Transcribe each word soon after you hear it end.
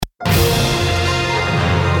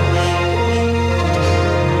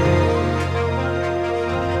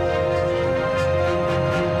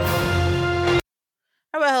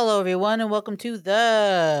everyone, and welcome to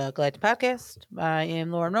the GALactic Podcast. I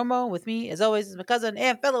am Lauren Romo. With me, as always, is my cousin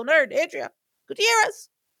and fellow nerd, Andrea. Gutierrez.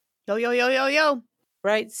 Yo, yo, yo, yo, yo.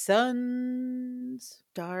 Bright Suns.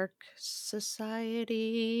 Dark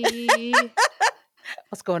Society.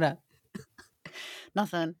 What's going on?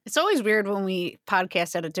 Nothing. It's always weird when we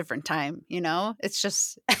podcast at a different time, you know? It's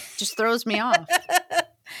just throws me off.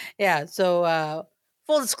 Yeah, so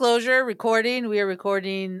full disclosure, we are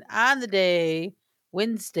recording on the day,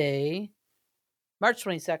 Wednesday, March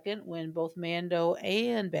 22nd, when both Mando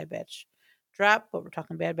and Bad Batch drop, but we're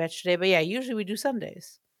talking Bad Batch today. But yeah, usually we do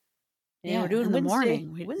Sundays. And we're doing in the Wednesday,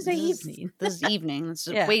 morning. Wednesday evening. This is evening. It's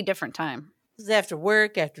a Yeah. way different time. This is after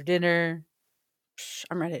work, after dinner.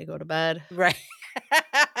 I'm ready to go to bed. Right.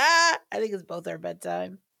 I think it's both our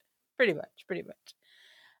bedtime. Pretty much.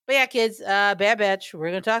 But yeah, kids, Bad Batch, we're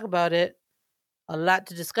going to talk about it. A lot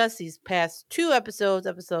to discuss these past two episodes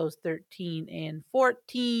 13 and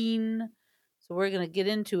 14. So we're going to get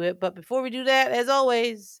into it. But before we do that, as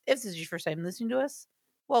always, if this is your first time listening to us,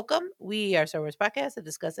 welcome. We are Star Wars Podcast that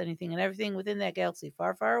discuss anything and everything within that galaxy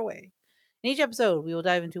far, far away. In each episode, we will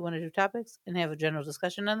dive into one or two topics and have a general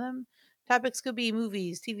discussion on them. Topics could be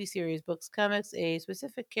movies, TV series, books, comics, a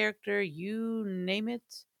specific character, you name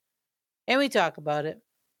it. And we talk about it.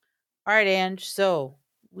 All right, Ange. So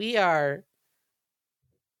we are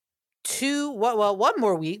one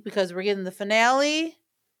more week because we're getting the finale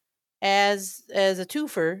as a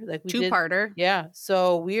twofer, like we did. Two-parter. Yeah.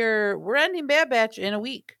 So we're ending Bad Batch in a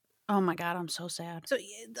week. Oh my God, I'm so sad. So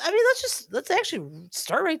I mean, let's actually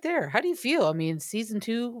start right there. How do you feel? I mean, season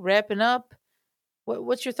 2 wrapping up.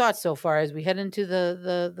 What's your thoughts so far as we head into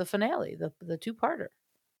the finale, the two-parter?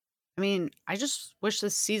 I mean, I just wish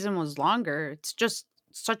this season was longer. It's just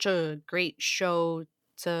such a great show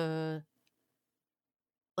to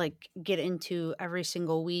like get into every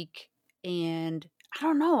single week. And I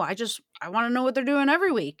don't know. I want to know what they're doing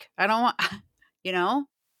every week. I don't want, you know,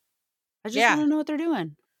 I just want to know what they're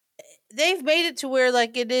doing. They've made it to where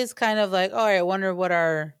like it is kind of like, all right, I wonder what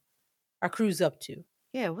our crew's up to.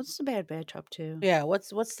 Yeah, what's the Bad Batch up to? Yeah, what's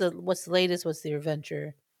the latest? What's the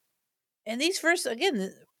adventure? And these first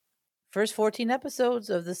 14 episodes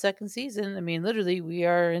of the second season. I mean, literally, we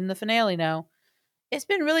are in the finale now. It's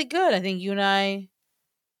been really good. I think you and I,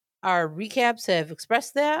 our recaps have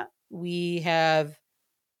expressed that. We have.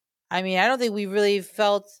 I mean, I don't think we really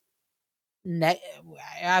felt.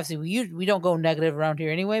 Obviously, we don't go negative around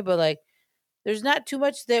here anyway. But like, there's not too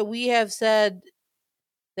much that we have said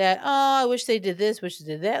that, I wish they did this, wish they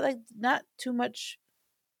did that. Like, not too much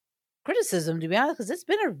criticism, to be honest, because it's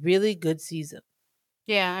been a really good season.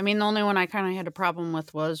 Yeah, I mean, the only one I kind of had a problem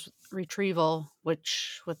with was Retrieval,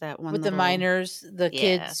 which with that one. With the miners, the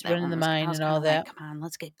kids running the mine and all that. Like, come on,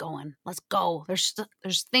 let's get going. Let's go. There's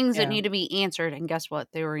things that need to be answered, and guess what?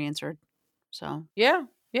 They were answered. So yeah.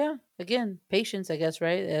 Again, patience, I guess,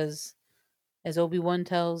 right? As Obi-Wan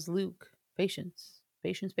tells Luke, patience.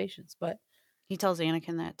 But he tells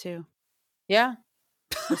Anakin that too. Yeah,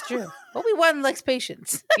 that's true. Obi-Wan likes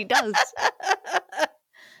patience. He does.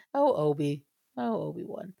 Oh,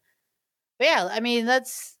 Obi-Wan. But yeah, I mean,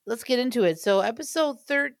 let's get into it. So episode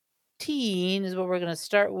 13 is what we're going to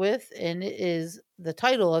start with, and the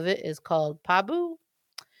title of it is called Pabu.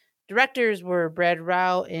 Directors were Brad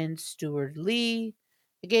Rao and Stuart Lee.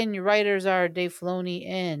 Again, your writers are Dave Filoni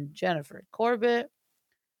and Jennifer Corbett.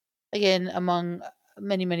 Again, among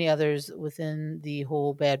many, many others within the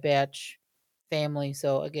whole Bad Batch family.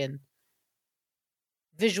 So again,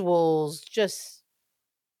 visuals, just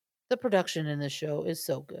the production in this show is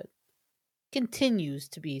so good. Continues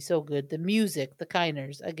to be so good. The music, the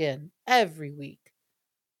Kiners, again, every week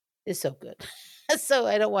is so good. So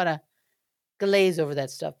I don't want to glaze over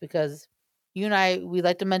that stuff because you and I, we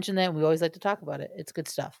like to mention that and we always like to talk about it. It's good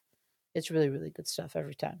stuff. It's really, really good stuff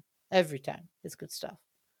every time. Every time. It's good stuff.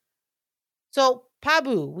 So,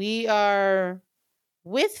 Pabu, we are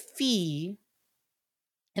with Fee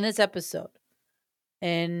in this episode.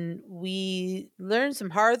 And we learn some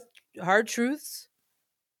hard truths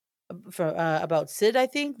about Sid, I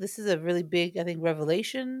think. This is a really big,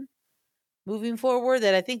 revelation moving forward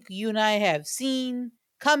that I think you and I have seen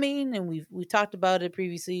coming. And we talked about it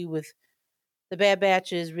previously with the Bad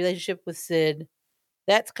Batch's relationship with Sid.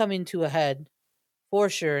 That's coming to a head for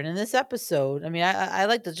sure. And in this episode, I mean, I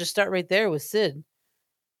like to just start right there with Sid.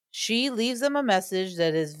 She leaves them a message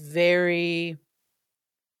that is very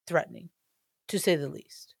threatening, to say the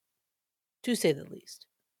least.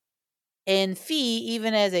 And Fee,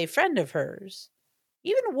 even as a friend of hers,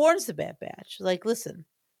 even warns the Bad Batch, like, listen,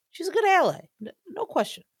 she's a good ally, no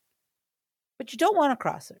question. But you don't want to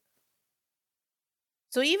cross her.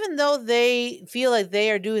 So even though they feel like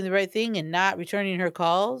they are doing the right thing and not returning her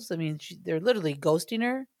calls, I mean, they're literally ghosting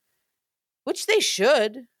her, which they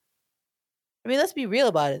should. I mean, let's be real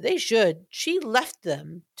about it. They should. She left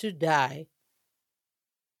them to die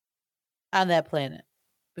on that planet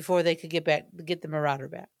before they could get the Marauder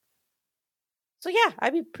back. So yeah,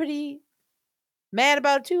 I'd be pretty mad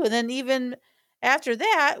about it too. And then even after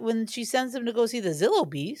that, when she sends them to go see the Zillow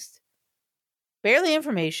Beast, barely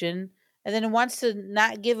information, and then wants to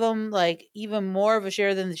not give them like even more of a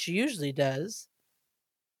share than she usually does.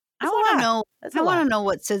 I It's a want to lot. know. That's I a want lot. to know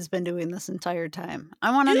what Sid's been doing this entire time.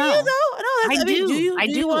 I want Do to you know. though? No, I I mean, do do. you? I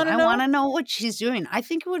Do you do. want to I know? want to know what she's doing. I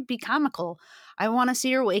think it would be comical. I want to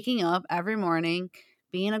see her waking up every morning,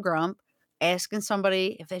 being a grump, asking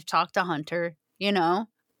somebody if they've talked to Hunter. You know,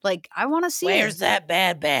 like I want to see Where's that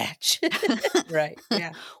Bad Batch? Right.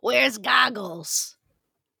 Yeah. Where's Goggles?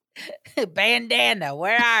 Bandana.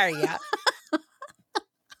 Where are you?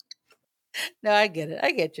 No, I get it.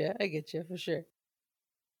 I get you. I get you for sure.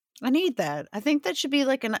 I need that. I think that should be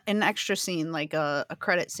like an extra scene, like a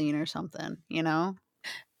credit scene or something. You know?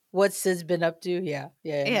 What Sid's been up to? Yeah.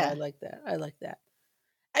 Yeah. No, I Yeah. like that. I like that.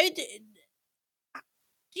 I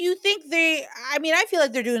do you think they? I mean, I feel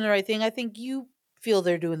like they're doing the right thing. I think you feel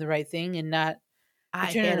they're doing the right thing and not I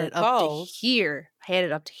returning had her it up to calls. here. I had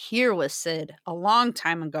it up to here with Sid a long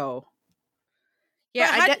time ago. But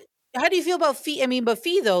Yeah, how do you feel about Fee? I mean, but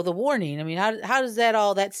Fee though, the warning. I mean, how does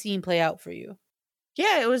that scene play out for you?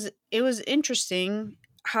 yeah, it was interesting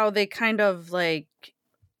how they kind of like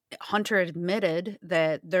Hunter admitted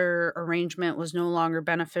that their arrangement was no longer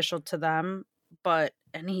beneficial to them,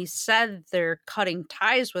 and he said they're cutting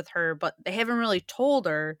ties with her, but they haven't really told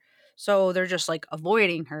her, so they're just like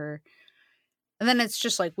avoiding her. And then it's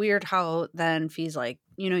just like weird how then Fee's like,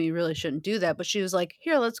 you really shouldn't do that, but she was like,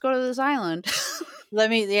 "Here, let's go to this island." Let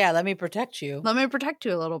me protect you. Let me protect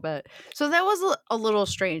you a little bit. So that was a little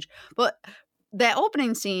strange. But that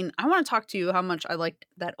opening scene, I want to talk to you how much I liked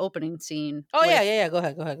that opening scene. Oh yeah, yeah, yeah. Go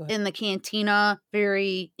ahead. In the cantina,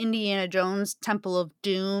 very Indiana Jones, Temple of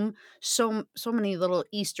Doom. So many little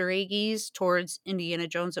Easter eggies towards Indiana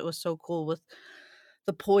Jones. It was so cool with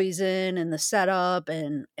the poison and the setup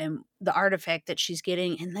and the artifact that she's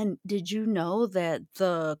getting. And then did you know that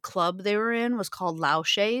the club they were in was called Lao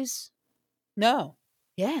She's? No.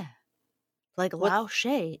 Yeah. Like What? Lao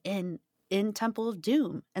She in Temple of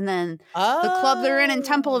Doom. And then the club they're in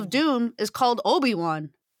Temple of Oh. Doom is called Obi-Wan.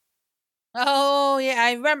 Oh yeah,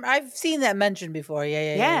 I remember. I've seen that mentioned before.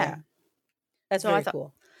 Yeah. That's So I very thought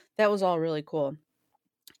cool. that was all really cool.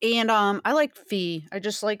 And I like Fee. I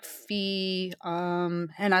just like Fee. And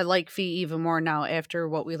I like Fee even more now after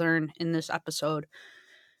what we learned in this episode.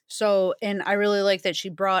 So, and I really like that she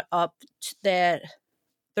brought up that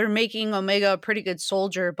they're making Omega a pretty good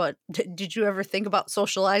soldier, but did you ever think about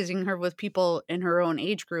socializing her with people in her own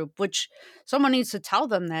age group? Which someone needs to tell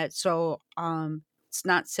them that. So it's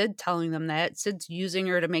not Sid telling them that. Sid's using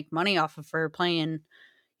her to make money off of her playing,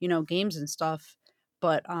 games and stuff.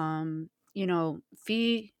 But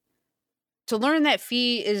Fee, to learn that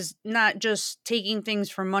Fee is not just taking things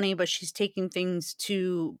for money, but she's taking things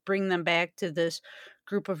to bring them back to this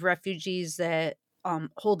group of refugees that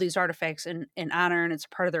hold these artifacts in honor, and it's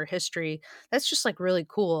part of their history. That's just like really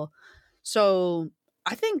cool. So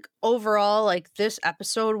I think overall, like this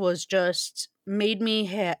episode was just made me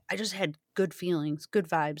I just had good feelings, good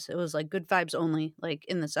vibes. It was like good vibes only, like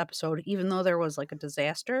in this episode, even though there was like a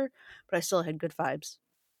disaster, but I still had good vibes.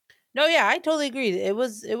 No, yeah, I totally agree. It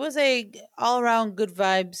was a all around good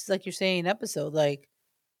vibes, like you're saying, episode. Like,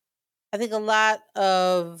 I think a lot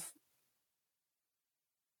of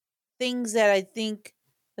things that I think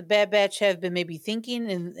the Bad Batch have been maybe thinking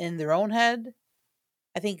in their own head,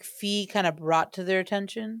 I think Fee kind of brought to their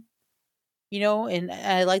attention. And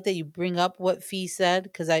I like that you bring up what Fee said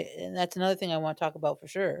because and that's another thing I want to talk about for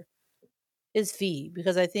sure is Fee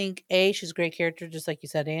because I think she's a great character, just like you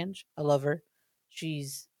said, Ange. I love her.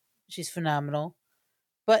 She's phenomenal,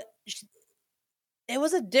 but that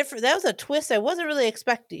was a twist I wasn't really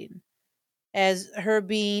expecting as her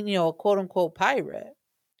being, a quote unquote pirate.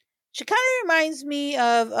 She kind of reminds me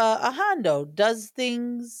of a Hondo, does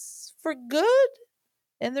things for good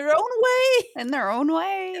in their own way, In their own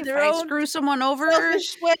way. in If their I own screw someone over,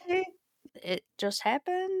 selfish way. it just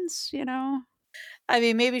happens. I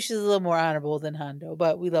mean, maybe she's a little more honorable than Hondo,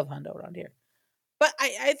 but we love Hondo around here. But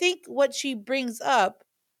I think what she brings up,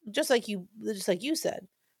 just like you said,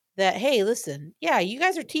 that hey, listen, yeah, you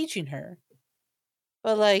guys are teaching her,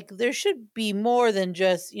 but like there should be more than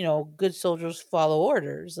just good soldiers follow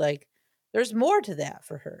orders. Like there's more to that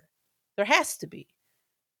for her. There has to be,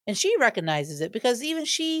 and she recognizes it because even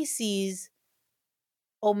she sees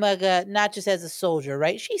Omega not just as a soldier,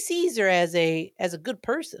 right? She sees her as a good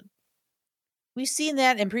person. We've seen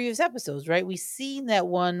that in previous episodes, right? We've seen that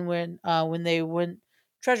one when they went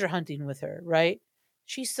treasure hunting with her, right?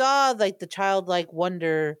 She saw like the childlike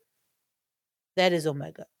wonder that is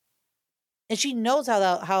Omega. And she knows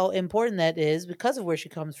how important that is because of where she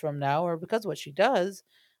comes from now, or because of what she does,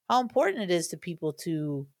 how important it is to people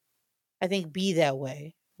to, I think, be that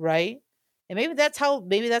way, right? And maybe that's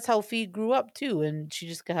how Fee grew up too, and she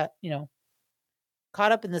just got,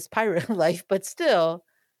 caught up in this pirate life, but still,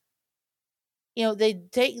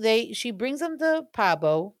 she brings them to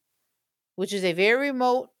Pabo, which is a very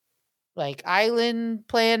remote, like, island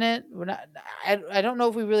planet. We're not I don't know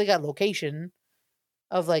if we really got location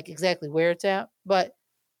of like exactly where it's at, but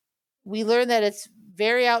we learn that it's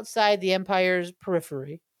very outside the Empire's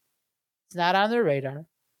periphery. It's not on their radar,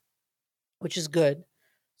 which is good.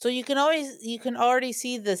 So you can already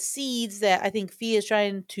see the seeds that I think Fee is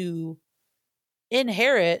trying to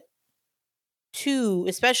inherit to,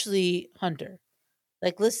 especially Hunter.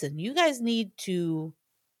 Like, listen, you guys need to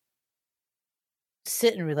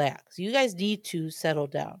sit and relax. You guys need to settle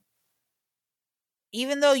down.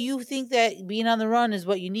 Even though you think that being on the run is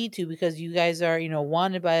what you need to because you guys are,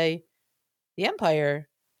 wanted by the Empire,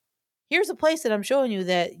 here's a place that I'm showing you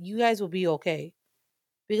that you guys will be okay.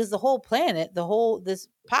 Because the whole planet, this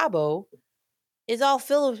Pabo, is all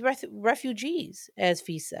filled with refugees, as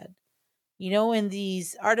Fee said. And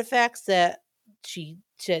these artifacts that she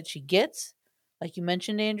gets, like you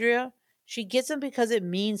mentioned, Andrea, she gets them because it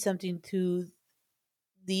means something to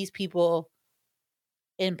these people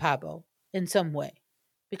in Pabo in some way,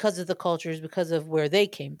 because of the cultures, because of where they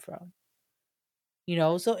came from.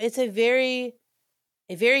 So it's a very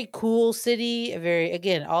cool city, a very,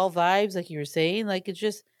 again, all vibes, like you were saying. Like, it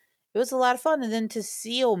was a lot of fun. And then to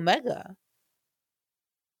see Omega,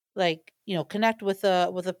 like, connect with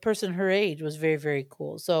a person her age was very, very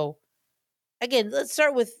cool. So again, let's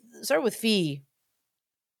start with Fee.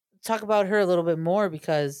 Talk about her a little bit more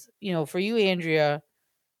because, for you, Andrea,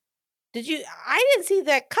 I didn't see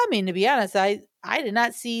that coming, to be honest. I did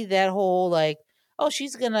not see that whole, like, oh,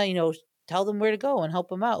 she's gonna, tell them where to go and help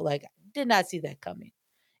them out. Like, did not see that coming.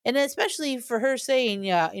 And especially for her saying,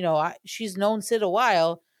 yeah, she's known Sid a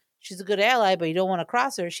while. She's a good ally, but you don't want to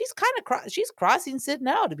cross her. She's kind of she's crossing Sid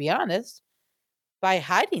now, to be honest, by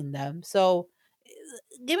hiding them. So,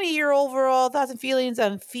 give me your overall thoughts and feelings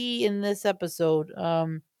on Fee in this episode.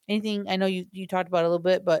 Anything? I know you talked about it a little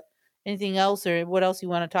bit, but anything else, or what else you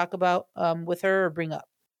want to talk about with her or bring up?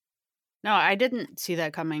 No, I didn't see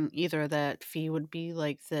that coming either, that Fee would be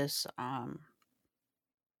like this, I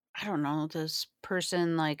don't know, this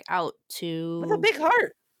person like out With a to, big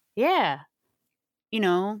heart. yeah, you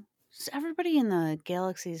know, everybody in the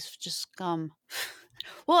galaxy's just scum.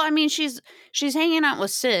 Well, I mean, she's hanging out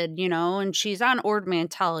with Sid, and she's on Ord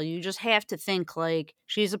Mantell. You just have to think like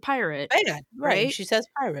she's a pirate, Bad, right? And right? she says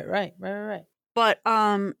pirate, right, right, right, right. But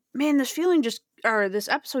man, this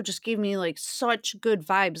episode just gave me like such good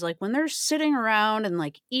vibes. Like when they're sitting around and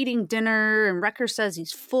like eating dinner and Wrecker says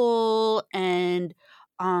he's full, and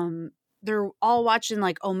um they're all watching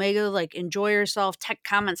like Omega like enjoy herself, tech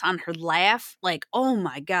comments on her laugh. Like, oh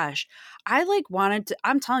my gosh. I like wanted to,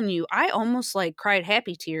 I'm telling you, I almost like cried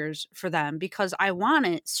happy tears for them because I want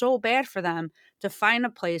it so bad for them to find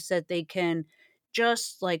a place that they can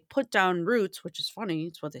just like put down roots, which is funny.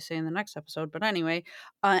 It's what they say in the next episode. But anyway,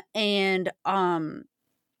 and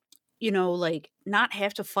like not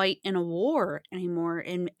have to fight in a war anymore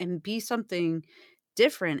and be something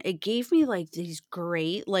different. It gave me like these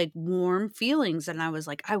great, like warm feelings. And I was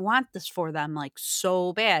like, I want this for them like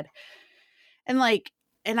so bad. And like,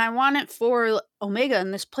 and I want it for Omega.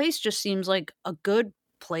 And this place just seems like a good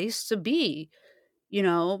place to be,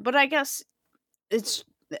 but I guess it's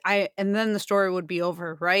and then the story would be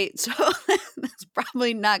over, right? So that's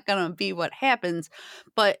probably not gonna be what happens,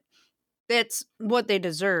 but that's what they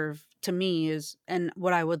deserve to me is and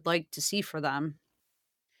what I would like to see for them.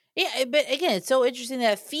 Yeah, but again, it's so interesting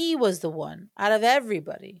that Fee was the one out of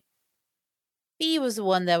everybody. Fee was the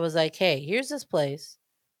one that was like, "Hey, here's this place.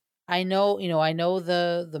 I know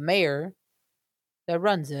the mayor that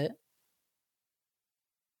runs it.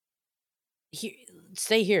 Here,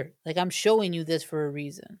 stay here. Like, I'm showing you this for a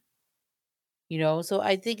reason." So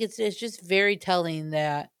I think it's just very telling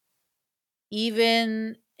that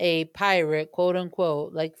even a pirate, quote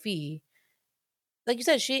unquote, like Fee, like you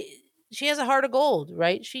said, she has a heart of gold,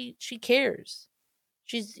 right? She cares.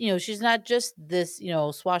 She's not just this,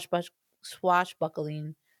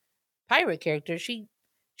 swashbuckling pirate character.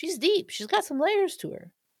 She's deep. She's got some layers to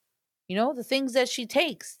her. The things that she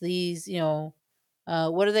takes, these,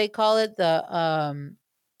 what do they call it?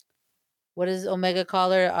 what does Omega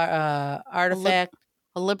call her? A, lib- Artifact.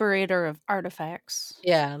 a liberator of artifacts.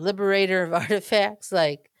 Yeah, liberator of artifacts.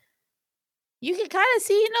 Like, you can kind of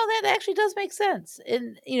see, that actually does make sense.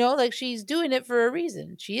 And, like, she's doing it for a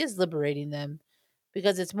reason. She is liberating them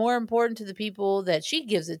because it's more important to the people that she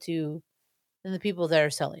gives it to than the people that are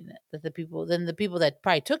selling it. Than the people that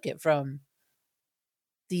probably took it from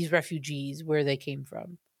these refugees where they came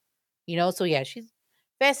from. So yeah, she's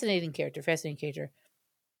fascinating character.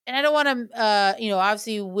 And I don't want to,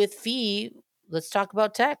 obviously with Fee, let's talk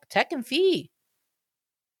about Tech and Fee.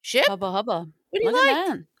 Ship? Hubba hubba. What do Look you at like?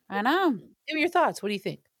 that. I know. Give me your thoughts. What do you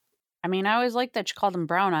think? I mean, I always liked that she called them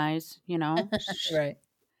brown eyes, Right.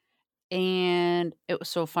 And it was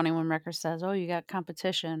so funny when Wrecker says, "Oh, you got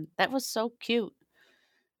competition." That was so cute.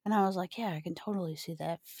 And I was like, yeah, I can totally see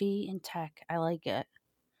that. Fee and Tech. I like it.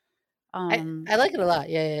 I like it a lot.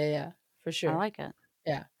 Yeah. For I sure. like it.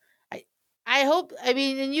 Yeah. I hope,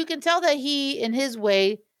 and you can tell that he, in his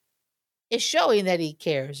way, is showing that he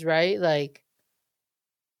cares, right? Like,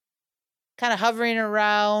 kind of hovering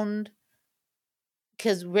around,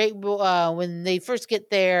 because when they first get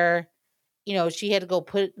there, she had to go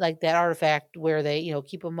put like that artifact where they,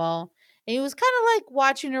 keep them all. And he was kind of like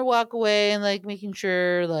watching her walk away and like making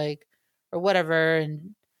sure, like, or whatever.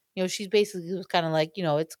 And, she's basically was kind of like,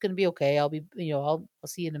 it's going to be okay. I'll be, I'll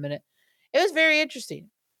see you in a minute. It was very interesting.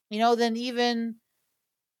 Then even,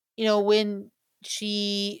 when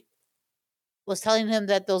she was telling him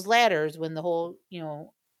that those ladders, when the whole,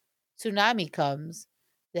 tsunami comes,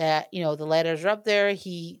 that, the ladders are up there.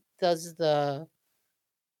 He does whatever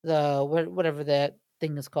that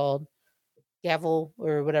thing is called, gavel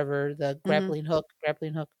or whatever, the grappling hook.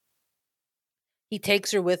 He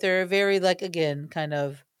takes her with her, very like, again, kind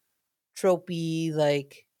of tropey,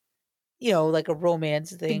 like, like a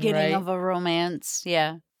romance thing, Beginning right? of a romance.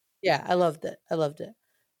 Yeah. Yeah, I loved it.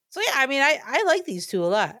 So yeah, I mean, I like these two a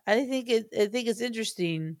lot. I think it's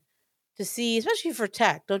interesting to see, especially for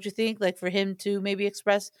Tech, don't you think? Like, for him to maybe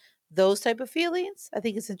express those type of feelings. I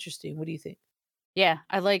think it's interesting. What do you think? Yeah.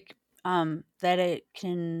 I like that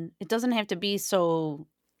it doesn't have to be so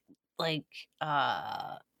like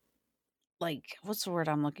like what's the word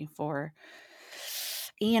I'm looking for?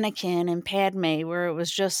 Anakin and Padme, where it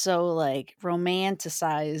was just so like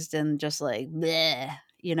romanticized and just like bleh,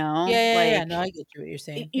 Yeah. like No, I get you what you're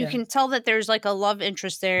saying. you Yeah. can tell that there's like a love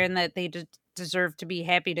interest there and that they deserve to be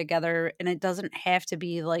happy together, and it doesn't have to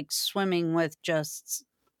be like swimming with just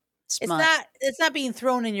It's smut. not being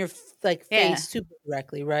thrown in your like Yeah. face super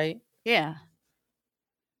directly, right? Yeah.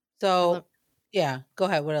 I love So, yeah, go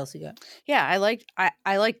ahead. What else you got? Yeah, I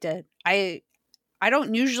liked it. I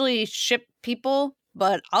don't usually ship people,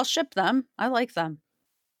 but I'll ship them. I like them.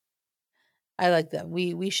 I like them.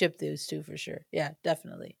 We ship those two for sure. Yeah,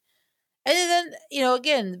 definitely. And then,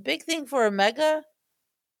 again, the big thing for Omega,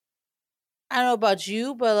 I don't know about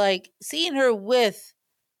you, but like seeing her with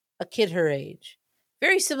a kid her age.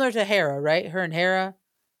 Very similar to Hera, right? Her and Hera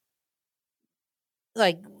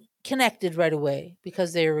like connected right away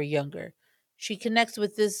because they were younger. She connects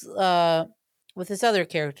with this other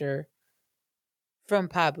character from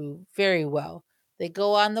Pabu very well. They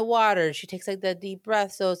go on the water. She takes like that deep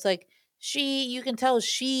breath. So it's like you can tell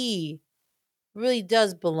she really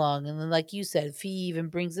does belong. And then, like you said, Fee even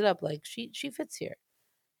brings it up, like she fits here.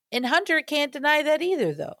 And Hunter can't deny that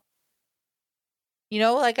either, though.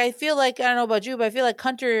 Like, I feel like, I don't know about you, but I feel like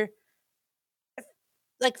Hunter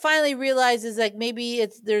like finally realizes like maybe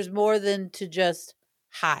there's more than to just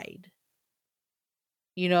hide.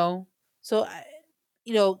 You know, so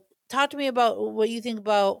talk to me about what you think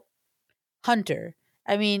about Hunter.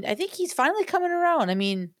 I mean, I think he's finally coming around. I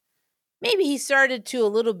mean, maybe he started to a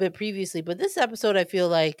little bit previously, but this episode, I feel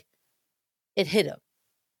like it hit him.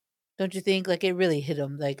 Don't you think? Like, it really hit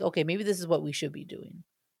him. Like, okay, maybe this is what we should be doing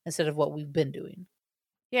instead of what we've been doing.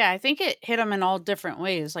 Yeah, I think it hit him in all different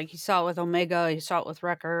ways. Like, you saw it with Omega, you saw it with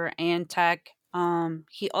Wrecker and Tech.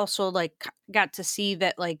 He also like got to see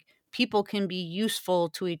that like people can be useful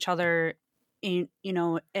to each other in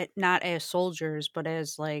not as soldiers but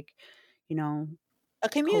as like you know A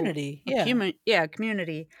community, yeah.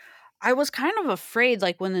 community. I was kind of afraid,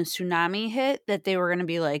 like, when the tsunami hit, that they were gonna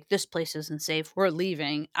be like, "This place isn't safe. We're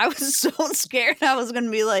leaving." I was so scared. I was gonna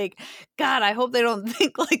be like, "God, I hope they don't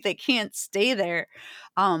think, like, they can't stay there."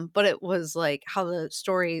 But it was, like, how the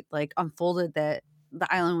story, like, unfolded that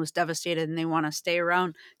the island was devastated and they wanna stay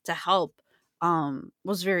around to help,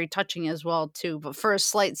 was very touching as well, too. But for a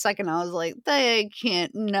slight second, I was like, "They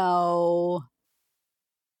can't no."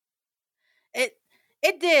 It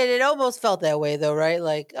it did. It almost felt that way though, right?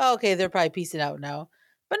 Like, oh, okay, they're probably piecing out now.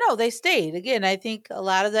 But no, they stayed. Again, I think a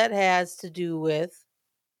lot of that has to do with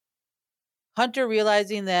Hunter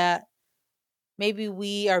realizing that maybe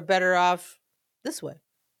we are better off this way.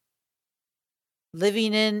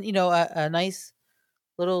 Living in, a nice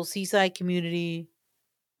little seaside community.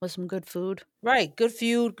 With some good food. Right. Good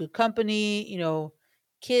food, good company,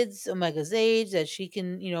 kids Omega's age that she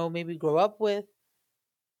can, maybe grow up with.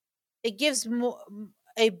 It gives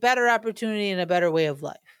a better opportunity and a better way of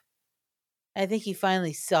life. I think he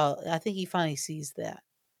finally sees that.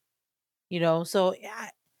 So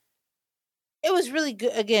it was really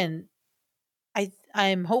good. Again,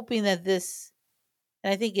 I'm hoping that this,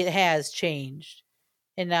 and I think it has changed.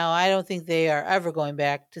 And now I don't think they are ever going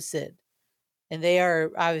back to Sid. And they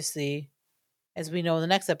are obviously, as we know in the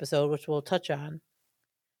next episode, which we'll touch on,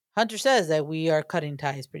 Hunter says that we are cutting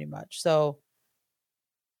ties pretty much. So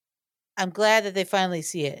I'm glad that they finally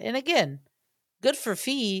see it. And again, good for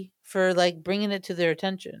Fee for like bringing it to their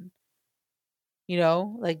attention.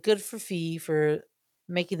 Like good for Fee for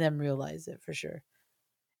making them realize it for sure.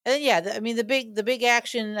 And then, yeah, I mean the big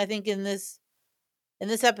action I think in this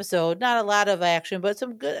episode, not a lot of action, but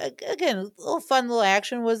some good, again, a little fun little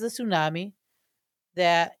action was the tsunami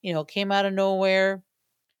that, came out of nowhere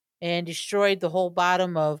and destroyed the whole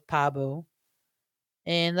bottom of Pabu.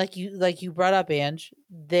 And like you brought up, Ange,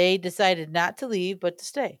 they decided not to leave but to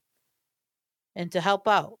stay and to help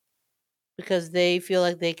out because they feel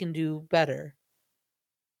like they can do better.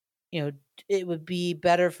 It would be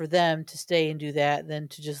better for them to stay and do that than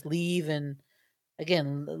to just leave and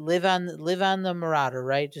again live on the Marauder,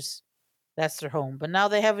 right? Just that's their home. But now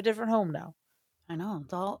they have a different home now. I know.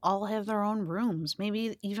 They'll all have their own rooms,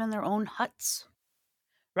 maybe even their own huts.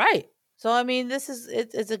 Right. So I mean, it's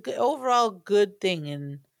a good, overall good thing,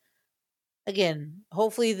 and again,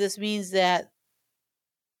 hopefully this means that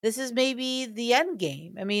this is maybe the end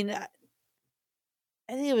game. I mean, I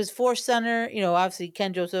think it was Force Center. Obviously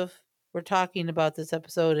Ken Joseph. We're talking about this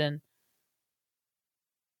episode, and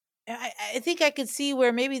I think I could see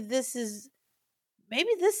where maybe this is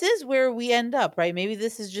where we end up, right? Maybe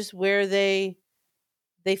this is just where they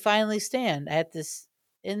finally stand at this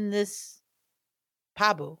in this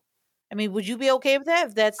Pabu. I mean, would you be okay with that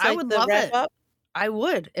if that's I like would the love wrap it. up? I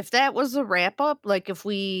would. If that was the wrap up, like if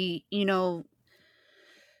we,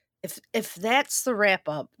 if that's the wrap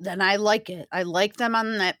up, then I like it. I like them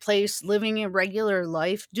on that place, living a regular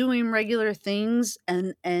life, doing regular things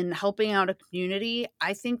and helping out a community.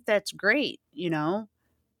 I think that's great.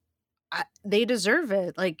 They deserve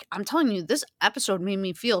it. Like I'm telling you, this episode made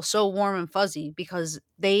me feel so warm and fuzzy because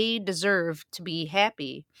they deserve to be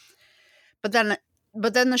happy. But then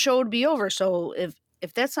the show would be over. So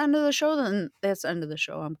if that's the end of the show, then that's the end of the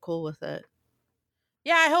show. I'm cool with it.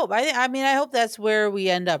 Yeah, I hope. I mean, I hope that's where we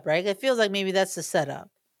end up, right? It feels like maybe that's the setup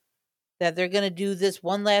that they're gonna do this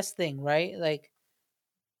one last thing, right? Like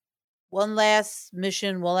one last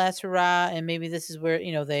mission, one last hurrah, and maybe this is where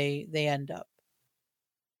they end up,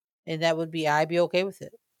 and that would be I'd be okay with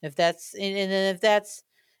it if that's and then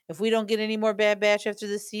if we don't get any more Bad Batch after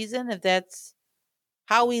this season, if that's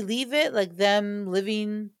how we leave it, like them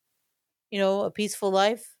living, a peaceful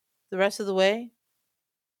life the rest of the way,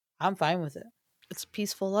 I'm fine with it. It's a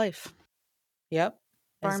peaceful life. Yep.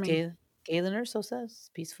 As Farming. Galen Urso says,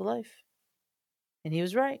 peaceful life. And he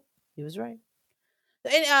was right. He was right.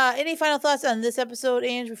 Any final thoughts on this episode,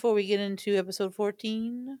 Ange, before we get into episode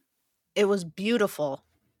 14? It was beautiful.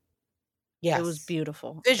 Yes. It was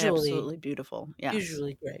beautiful. Visually. Absolutely beautiful. Yes.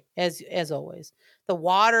 Visually great. As always. The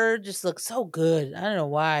water just looks so good. I don't know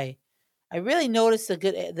why. I really noticed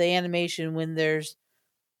the animation when there's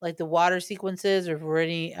like the water sequences or if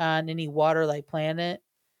we're on any water like planet.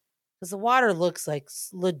 Because the water looks like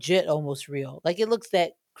legit almost real. Like it looks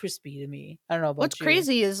that crispy to me. I don't know about What's you.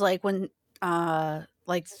 crazy is like when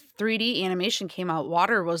like 3D animation came out,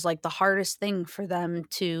 water was like the hardest thing for them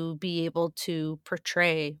to be able to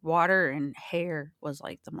portray. Water and hair was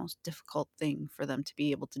like the most difficult thing for them to be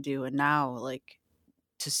able to do. And now like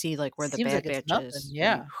to see like where the Seems Bad like it's Batch nothing. is.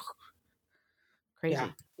 Yeah. Crazy. Yeah.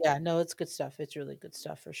 Yeah. No, it's good stuff. It's really good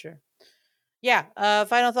stuff for sure. Yeah.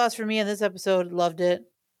 Final thoughts for me on this episode. Loved it.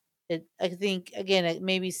 I think again it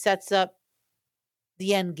maybe sets up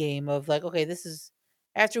the end game of like, okay, this is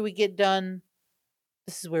after we get done,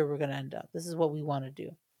 this is where we're gonna end up. This is what we want to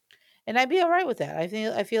do. And I'd be all right with that. I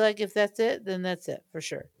feel like if that's it, then that's it for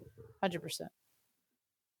sure. 100%.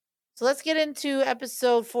 So let's get into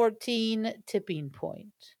episode 14, Tipping Point.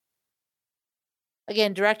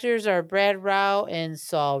 Again, directors are Brad Rao and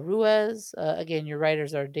Saul Ruiz. Again, your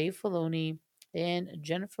writers are Dave Filoni and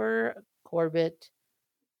Jennifer Corbett.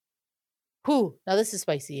 Whew, now this is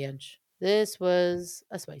spicy, Ange. This was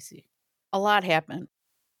a spicy. A lot happened.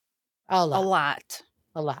 A lot. A lot.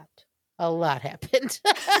 A lot. A lot happened.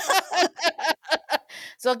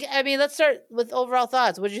 So, I mean, let's start with overall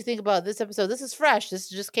thoughts. What did you think about this episode? This is fresh. This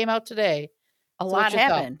just came out today. A So, lot what's your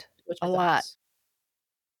thought? happened. What's A your lot. thoughts?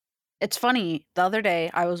 It's funny. The other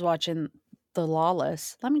day I was watching The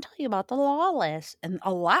Lawless. Let me tell you about The Lawless. And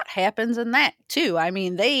a lot happens in that too. I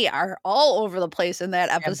mean, they are all over the place in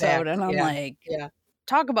that episode. And I'm like, Yeah.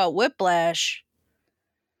 talk about whiplash.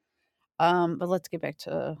 But let's get back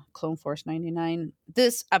to Clone Force 99.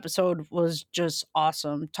 This episode was just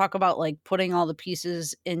awesome. Talk about like putting all the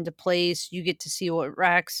pieces into place. You get to see what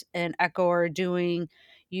Rex and Echo are doing.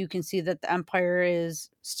 You can see that the Empire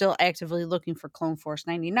is still actively looking for Clone Force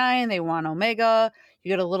 99. They want Omega. You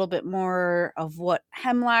get a little bit more of what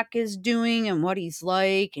Hemlock is doing and what he's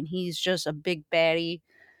like, and he's just a big baddie.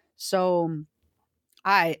 So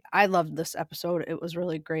I loved this episode. It was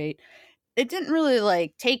really great. It didn't really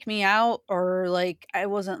like take me out, or like I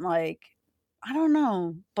wasn't like, I don't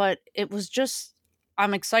know, but it was just,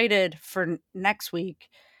 I'm excited for next week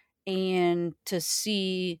and to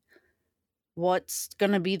see what's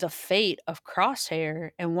going to be the fate of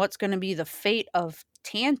Crosshair and what's going to be the fate of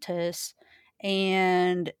Tantus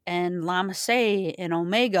and Lamasse and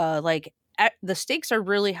Omega. Like the stakes are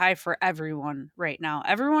really high for everyone right now.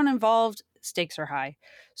 Everyone involved, stakes are high.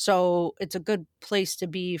 So it's a good place to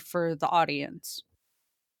be for the audience.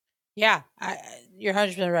 Yeah, you're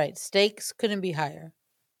 100% right. Stakes couldn't be higher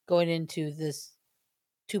going into this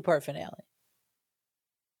 2-part finale.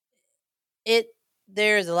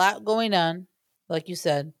 There's a lot going on, like you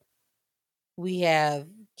said. We have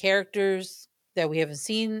characters that we haven't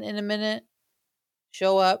seen in a minute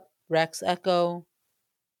show up. Rex, Echo,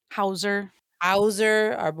 Hauser,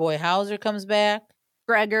 our boy Hauser comes back.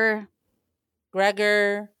 Gregor,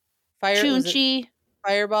 Chunchi,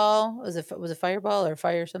 Fireball. Was it Fireball or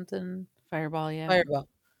Fire something? Fireball, yeah. Fireball.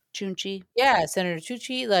 Chunchi. Yeah, Senator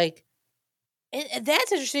Chuchi. Like, and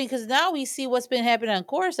that's interesting because now we see what's been happening on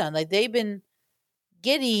Coruscant. Like, they've been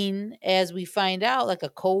getting, as we find out, like a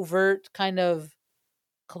covert kind of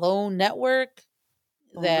clone network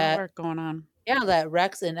Network going on. Yeah, that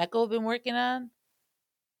Rex and Echo have been working on.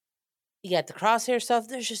 You got the Crosshair stuff.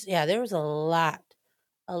 There's just, there was a lot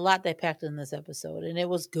they packed in this episode, and it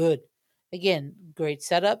was good. Again, great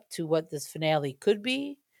setup to what this finale could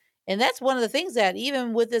be. And that's one of the things that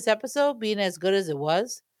even with this episode being as good as it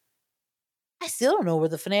was, I still don't know where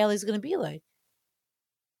the finale is going to be like.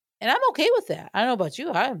 And I'm okay with that. I don't know about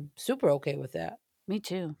you. I'm super okay with that. Me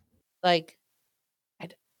too. Like,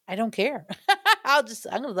 I don't care. I'm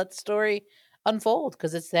going to let the story unfold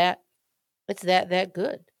because it's that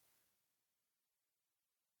good.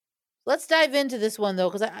 Let's dive into this one though,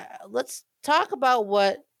 because let's talk about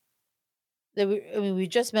what we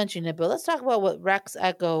just mentioned it, but let's talk about what Rex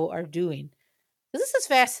Echo are doing, because this is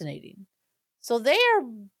fascinating. So they are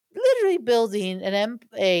literally building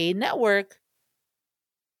a network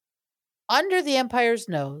under the Empire's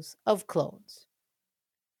nose of clones,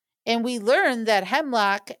 and we learned that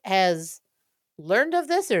Hemlock has learned of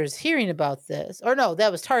this or is hearing about this, or no,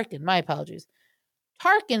 that was Tarkin. My apologies.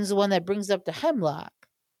 Tarkin's the one that brings up to Hemlock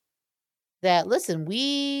that, listen,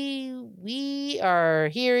 we are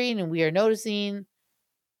hearing and we are noticing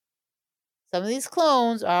some of these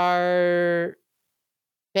clones are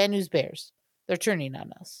bad news bears. They're turning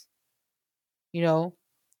on us.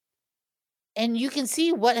 And you can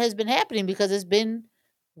see what has been happening because it's been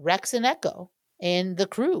Rex and Echo and the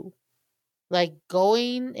crew, like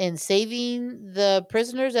going and saving the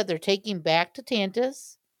prisoners that they're taking back to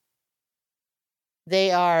Tantus.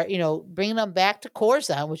 They are, bringing them back to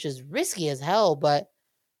Coruscant, which is risky as hell, but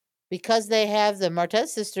because they have the Martez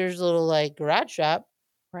sisters' little like garage shop,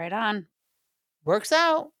 right on, works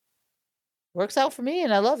out for me,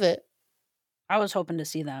 and I love it. I was hoping to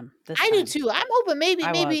see them this I time. do too. I'm hoping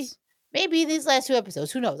maybe these last 2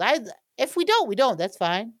 episodes. Who knows? If we don't, we don't. That's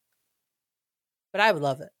fine. But I would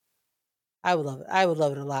love it. I would love it. I would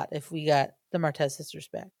love it a lot if we got the Martez sisters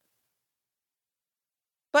back.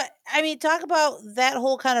 But I mean, talk about that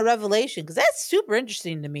whole kind of revelation, because that's super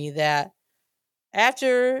interesting to me. That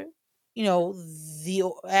after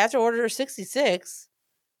after Order 66,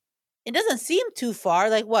 it doesn't seem too far.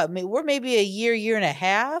 Like what? We're maybe a year and a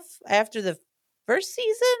half after the first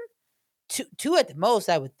season, two at the most,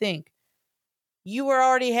 I would think. You were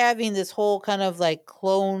already having this whole kind of like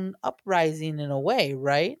clone uprising in a way,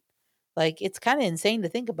 right? Like, it's kind of insane to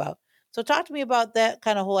think about. So talk to me about that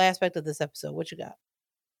kind of whole aspect of this episode. What you got?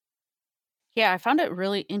 Yeah, I found it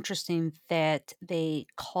really interesting that they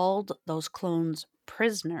called those clones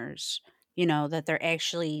prisoners, that they're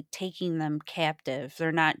actually taking them captive.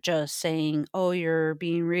 They're not just saying, "Oh, you're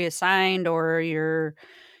being reassigned," or you're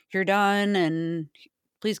done and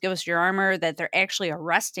please give us your armor, that they're actually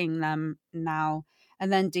arresting them now.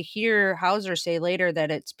 And then to hear Hauser say later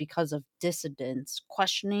that it's because of dissidents,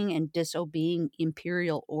 questioning and disobeying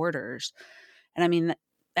imperial orders. And I mean,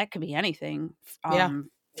 that could be anything Yeah. Yeah.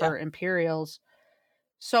 for Imperials.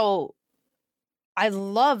 So I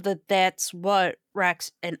love that that's what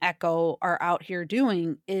Rex and Echo are out here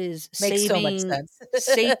doing, is Makes so much saving sense.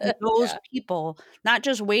 those Yeah. people, not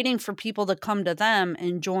just waiting for people to come to them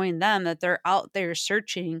and join them, that they're out there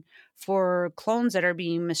searching for clones that are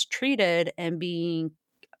being mistreated and being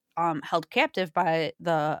held captive by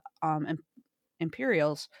the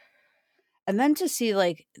Imperials. And then to see,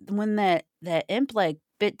 like, when that imp, like,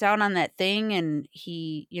 bit down on that thing and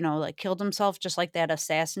he, like, killed himself just like that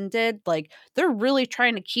assassin did, like, they're really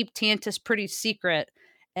trying to keep Tantus pretty secret.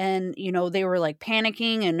 And, they were, like,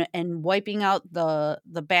 panicking and wiping out the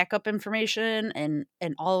backup information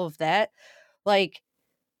and all of that. Like,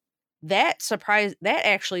 that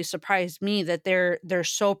actually surprised me that they're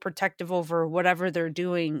so protective over whatever they're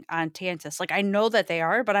doing on Tantus. Like, I know that they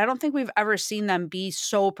are, but I don't think we've ever seen them be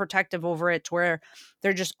so protective over it to where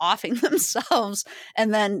they're just offing themselves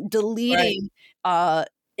and then Right. deleting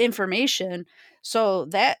information. So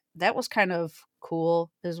that was kind of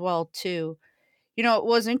cool as well too. It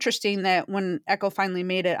was interesting that when Echo finally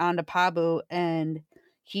made it onto Pabu and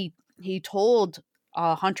he told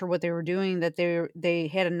Hunter what they were doing, that they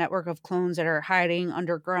had a network of clones that are hiding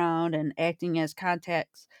underground and acting as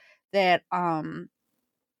contacts, that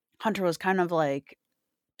Hunter was kind of like,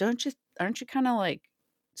 aren't you kind of like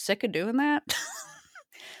sick of doing that?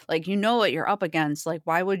 Like, what you're up against. Like,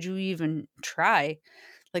 why would you even try?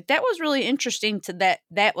 Like, that was really interesting, to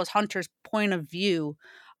that was Hunter's point of view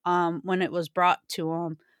when it was brought to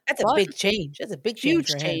him. That's a But big change. That's a big change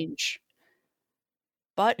huge for him. change.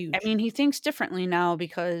 But I Huge. mean, he thinks differently now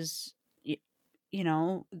because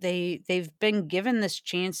they've been given this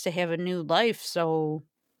chance to have a new life, so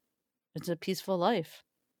it's a peaceful life.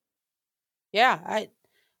 Yeah, I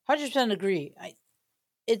 100% agree.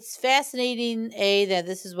 It's fascinating, that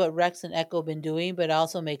this is what Rex and Echo have been doing, but it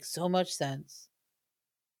also makes so much sense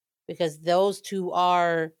because those two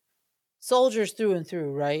are soldiers through and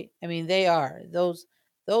through, right? I mean, they are.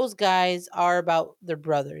 Those guys are about their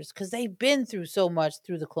brothers because they've been through so much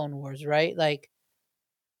through the Clone Wars, right? Like,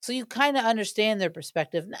 so you kind of understand their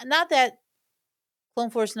perspective. Not that Clone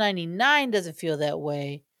Force 99 doesn't feel that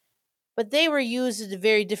way, but they were used in a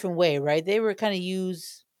very different way, right? They were kind of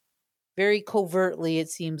used very covertly, it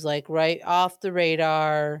seems like, right? Off the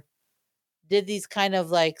radar, did these kind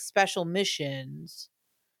of like special missions.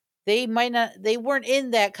 They weren't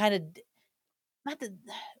in that kind of, not the,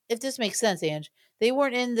 if this makes sense, Ange, they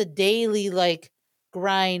weren't in the daily like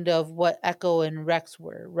grind of what Echo and Rex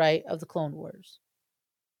were, right? Of the Clone Wars.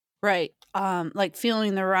 Right. Like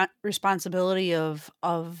feeling the responsibility of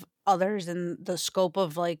others and the scope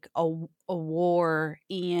of like a war,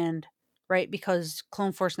 and right, because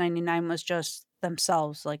Clone Force 99 was just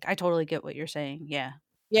themselves. Like, I totally get what you're saying. Yeah.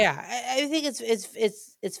 Yeah, I think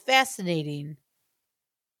it's fascinating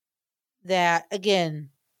that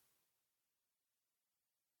again,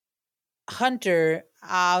 Hunter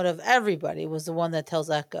out of everybody was the one that tells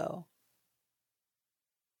Echo,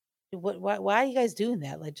 "What? Why are you guys doing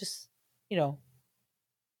that? Like, just you know,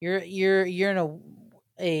 you're in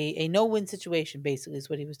a no win situation. Basically, is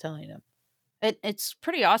what he was telling him." It's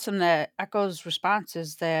pretty awesome that Echo's response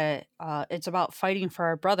is that it's about fighting for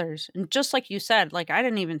our brothers. And just like you said, like, I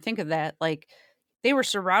didn't even think of that. Like, they were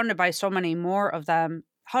surrounded by so many more of them.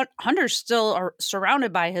 Hunter's still are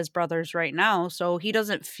surrounded by his brothers right now, so he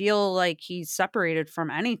doesn't feel like he's separated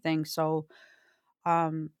from anything. So,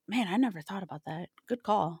 man, I never thought about that. Good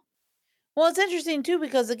call. Well, it's interesting too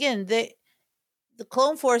because again, the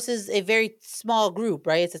Clone Force is a very small group,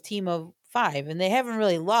 right? It's a team of 5, and they haven't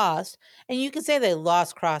really lost. And you can say they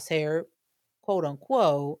lost Crosshair, quote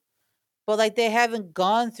unquote, but like they haven't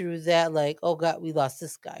gone through that. Like, oh god, we lost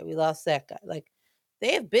this guy, we lost that guy. Like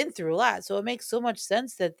they have been through a lot, so it makes so much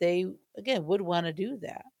sense that they again would want to do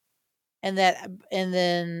that. And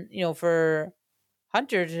then for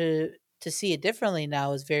Hunter to see it differently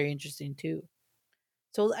now is very interesting too.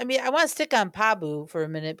 So I mean, I want to stick on Pabu for a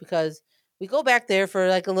minute because we go back there for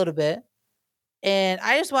like a little bit, and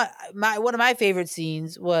I just want my one of my favorite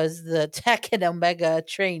scenes was the Tech and Omega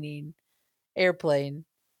training airplane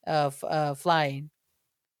of flying.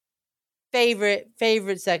 Favorite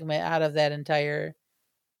segment out of that entire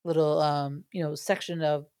little section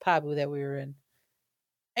of Pabu that we were in.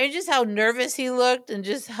 I mean, just how nervous he looked, and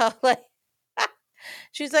just how like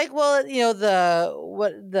she's like, well,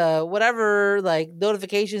 the whatever like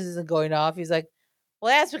notifications isn't going off. He's like,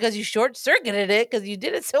 well, that's because you short circuited it because you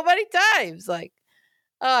did it so many times. Like,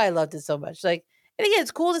 oh, I loved it so much. Like, and again, it's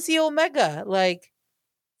cool to see Omega. Like,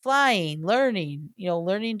 flying, learning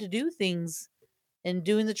to do things and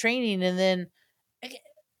doing the training. And then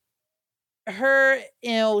her,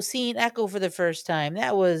 seeing Echo for the first time,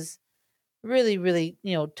 that was really, really,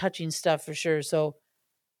 touching stuff for sure. So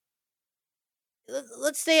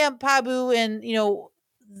let's stay on Pabu and,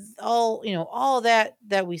 all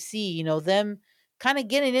that we see, them kind of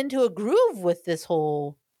getting into a groove with this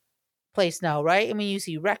whole place now, right? I mean, you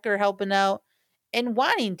see Wrecker helping out and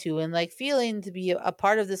wanting to and like feeling to be a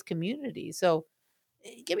part of this community. So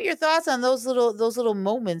give me your thoughts on those little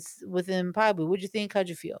moments within Pabu. What'd you think? How'd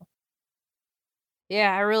you feel?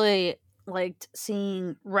 Yeah, I really liked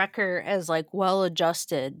seeing Wrecker as like well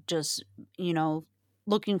adjusted, just, you know,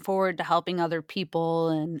 looking forward to helping other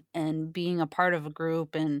people and being a part of a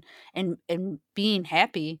group and being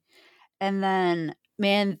happy. And then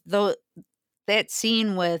man, though that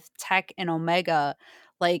scene with Tech and Omega,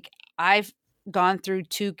 like I've gone through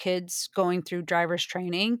two kids going through driver's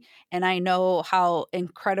training, and I know how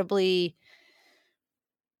incredibly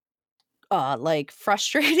like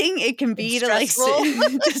frustrating it can And be to like sit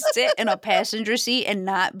stressful. to sit in a passenger seat and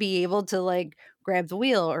not be able to like grab the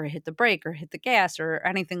wheel or hit the brake or hit the gas or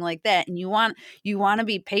anything like that. And you want to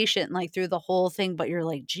be patient like through the whole thing, but you're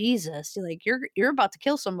like, Jesus, you're like you're about to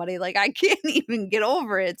kill somebody. Like I can't even get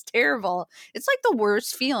over it. It's terrible. It's like the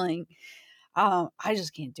worst feeling. I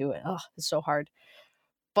just can't do it. Oh, it's so hard.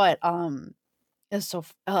 But it's so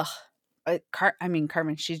ugh. I mean,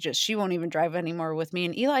 Carmen, she won't even drive anymore with me.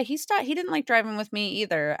 And Eli, he didn't like driving with me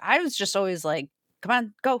either. I was just always like, come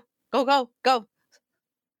on, go, go, go, go.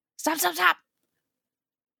 Stop, stop, stop.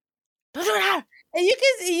 Don't do it now. And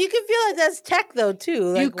you can feel like that's Tech though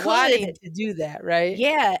too, You like wanting could. to do that, right?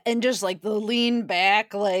 Yeah. And just like the lean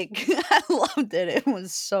back, like I loved it. It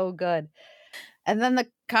was so good. And then the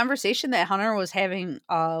conversation that Hunter was having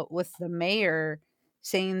with the mayor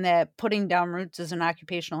saying that putting down roots is an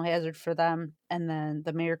occupational hazard for them, and then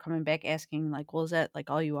the mayor coming back asking like, well, is that like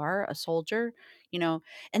all you are, a soldier? You know,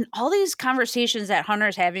 and all these conversations that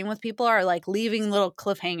Hunter's having with people are like leaving little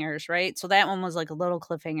cliffhangers, right? So that one was like a little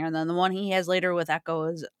cliffhanger, and then the one he has later with Echo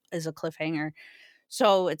is a cliffhanger.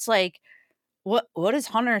 So it's like what is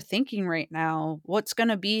Hunter thinking right now? What's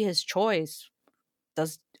gonna be his choice?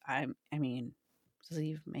 Does I mean, does he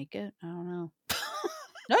even make it? I don't know.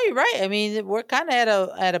 No, you're right. I mean, we're kind of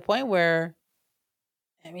at a point where,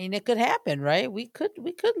 I mean, it could happen, right? We could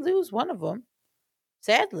lose one of them.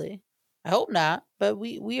 Sadly, I hope not, but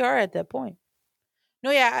we are at that point.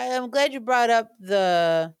 No, yeah, I'm glad you brought up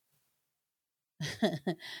the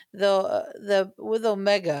the with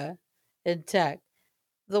Omega and Tech.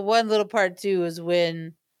 The one little part too is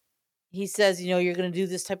when he says, you're gonna do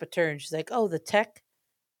this type of turn. She's like, oh, the tech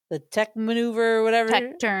maneuver or Tech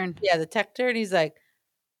whatever. turn. Yeah, the tech turn. He's like,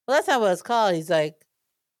 well, that's not what it's called. He's like,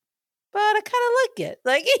 but I kind of like it.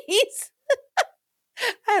 Like he's,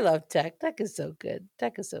 I love Tech. Tech is so good.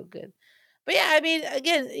 Tech is so good. But yeah, I mean,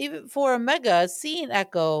 again, even for Omega, seeing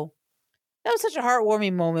Echo, that was such a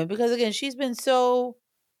heartwarming moment because again, she's been so,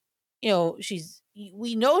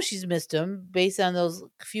 we know she's missed him based on those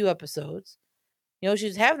few episodes.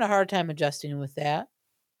 She's having a hard time adjusting with that.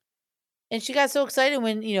 And she got so excited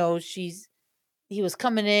when, he was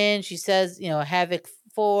coming in. She says, Havoc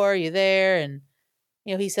 4, you there? And,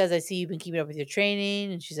 he says, I see you've been keeping up with your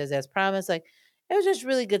training. And she says, as promised. Like, it was just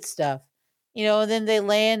really good stuff. And then they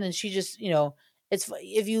land and she just,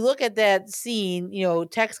 if you look at that scene,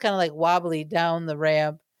 Tech's kind of like wobbly down the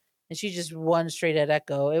ramp and she just won straight at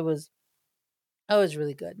Echo. It was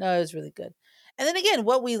really good. No, it was really good. And then again,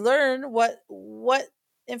 what we learn, what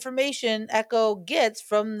information Echo gets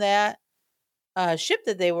from that ship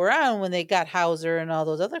that they were on when they got Hauser and all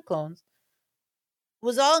those other clones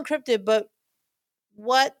was all encrypted, but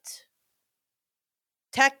what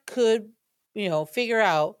Tech could, figure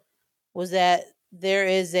out was that there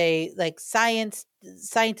is a like scientist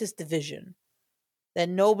division that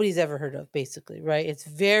nobody's ever heard of, basically, right? It's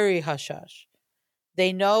very hush hush.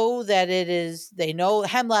 They know that they know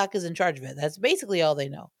Hemlock is in charge of it. That's basically all they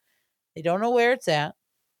know. They don't know where it's at.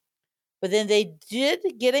 But then they did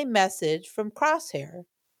get a message from Crosshair.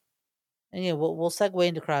 And we'll segue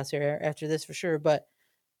into Crosshair after this for sure. But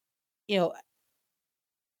you know,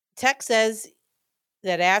 Tech says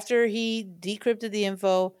that after he decrypted the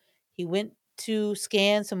info, he went to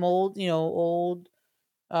scan some old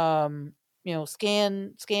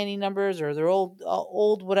scanning numbers or their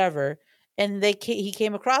old whatever, and he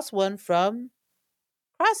came across one from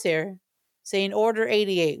Crosshair saying Order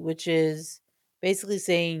 88, which is basically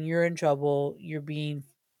saying you're in trouble, you're being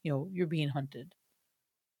hunted.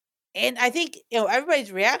 And I think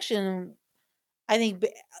everybody's reaction. I think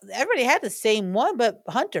everybody had the same one, but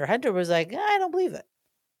Hunter was like, I don't believe it.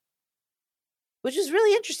 which is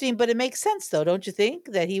really interesting, but it makes sense though, don't you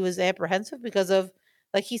think? That he was apprehensive because of,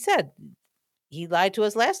 like he said, he lied to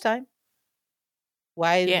us last time.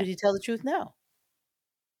 Why Yeah. would he tell the truth now?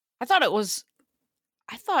 I thought it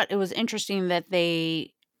was interesting that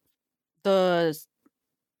the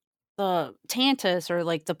the Tantus, or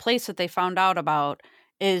like the place that they found out about,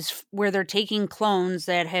 is where they're taking clones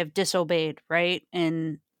that have disobeyed, right?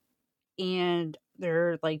 And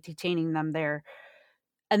they're like detaining them there.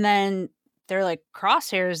 And then they're like,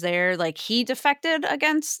 Crosshair's there, like he defected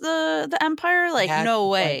against the Empire? Like, Yeah, that's no the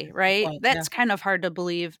point. way, That's the right? point. Yeah. That's kind of hard to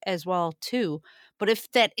believe as well too. But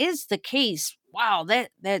if that is the case, wow,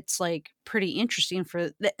 that's like pretty interesting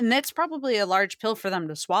and that's probably a large pill for them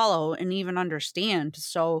to swallow and even understand.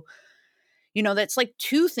 So, that's like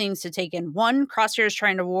two things to take in. One, Crosshair is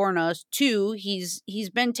trying to warn us. Two, he's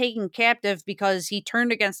been taken captive because he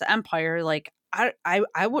turned against the Empire. Like, I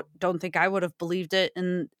don't think I would have believed it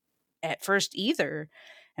at first either.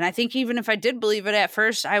 And I think even if I did believe it at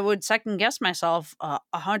first, I would second guess myself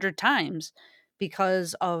 100 times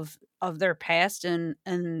because of their past and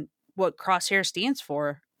what Crosshair stands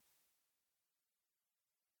for.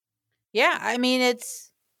 Yeah, I mean,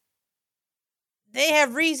 they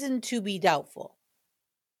have reason to be doubtful.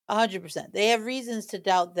 100%. They have reasons to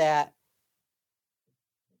doubt that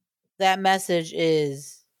that message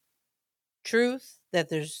is truth, that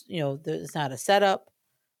there's, it's not a setup.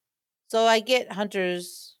 So I get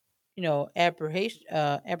Hunter's,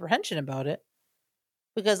 apprehension about it,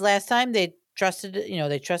 because last time they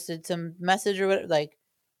trusted some message or whatever, like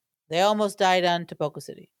they almost died on Topeka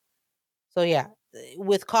City. So yeah,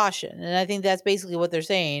 with caution. And I think that's basically what they're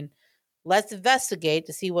saying. Let's investigate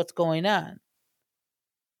to see what's going on.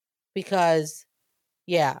 Because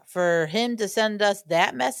yeah, for him to send us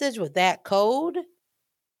that message with that code,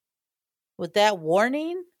 with that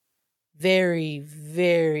warning, very,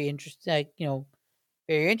 very interesting. Like,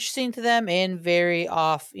 very interesting to them and very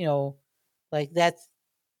off. Like that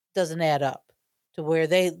doesn't add up to where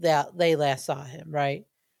they last saw him, right?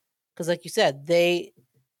 Because, like you said,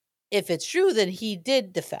 if it's true, then he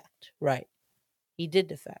did defect, right? He did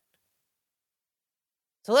defect.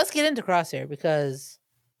 So let's get into Crosshair because,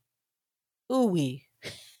 ooh wee,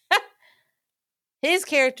 his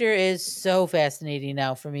character is so fascinating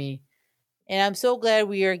now for me. And I'm so glad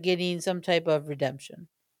we are getting some type of redemption.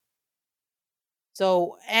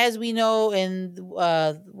 So, as we know in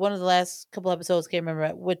one of the last couple episodes, can't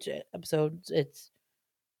remember which episode, it's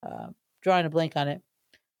uh, drawing a blank on it.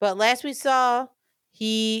 But last we saw,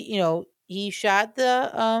 he shot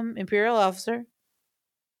the Imperial officer.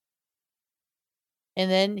 And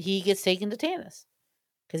then he gets taken to Tanis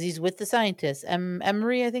because he's with the scientist.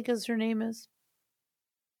 Emery, I think is her name is.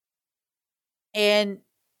 And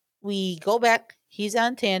we go back. He's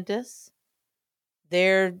on Tantus.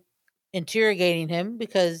 They're interrogating him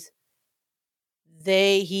because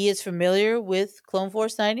he is familiar with Clone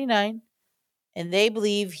Force 99, and they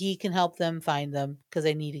believe he can help them find them because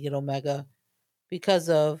they need to get Omega because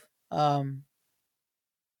of Lamasai.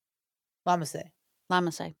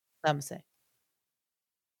 Lamasai.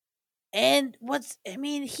 And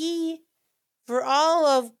for all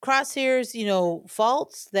of Crosshair's,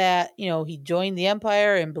 faults that, he joined the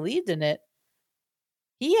Empire and believed in it,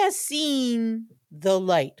 he has seen the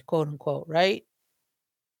light, quote unquote, right?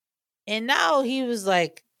 And now he was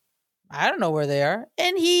like, I don't know where they are.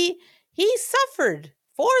 And he suffered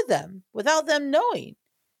for them without them knowing.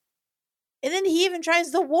 And then he even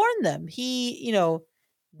tries to warn them. He,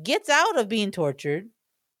 gets out of being tortured.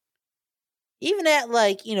 Even at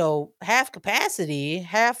like, half capacity,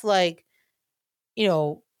 half like,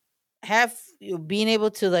 half being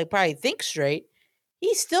able to like probably think straight,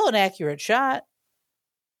 he's still an accurate shot.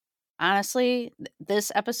 Honestly,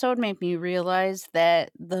 this episode made me realize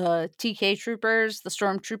that the TK troopers, the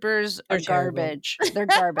stormtroopers, are garbage. They're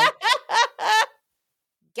garbage.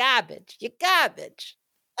 Garbage. You're garbage.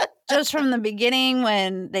 Just from the beginning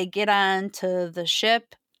when they get onto the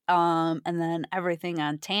ship, and then everything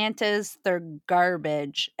on Tantus, they're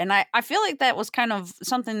garbage. And I feel like that was kind of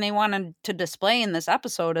something they wanted to display in this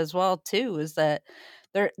episode as well, too, is that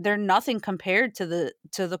they're nothing compared to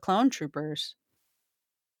the clone troopers.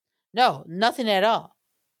 No, nothing at all.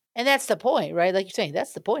 And that's the point, right? Like you're saying,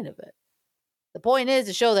 that's the point of it. The point is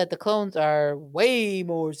to show that the clones are way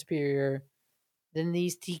more superior than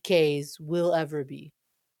these TKs will ever be.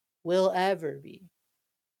 Will ever be.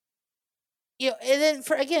 And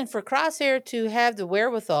then for Crosshair to have the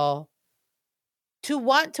wherewithal to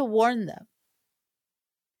want to warn them.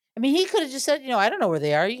 I mean, he could have just said, I don't know where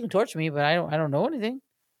they are. You can torture me, but I don't know anything.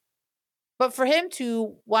 But for him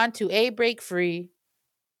to want to break free,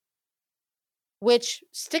 which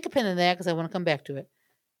stick a pin in that because I want to come back to it.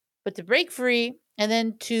 But to break free and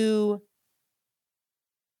then to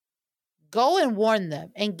go and warn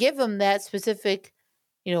them and give them that specific,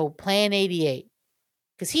 plan 88,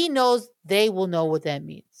 because he knows they will know what that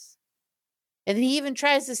means. And he even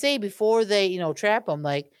tries to say before they, trap him,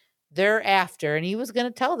 like they're after, and he was going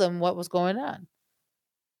to tell them what was going on.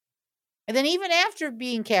 And then even after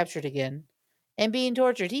being captured again and being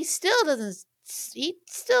tortured, he still doesn't, he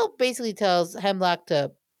still basically tells Hemlock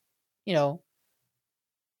to,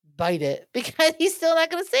 bite it because he's still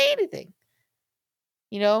not going to say anything,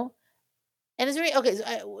 And it's okay.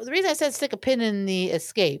 So the reason I said stick a pin in the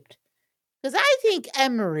escaped, because I think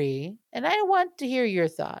Emery, and I want to hear your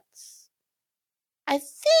thoughts. I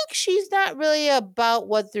think she's not really about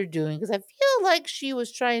what they're doing because I feel like she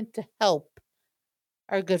was trying to help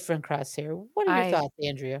our good friend Crosshair. What are your thoughts,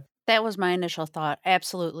 Andrea? That was my initial thought.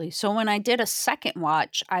 Absolutely. So when I did a second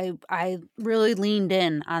watch, I really leaned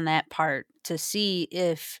in on that part to see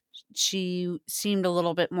if she seemed a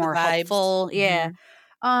little bit more helpful. Yeah.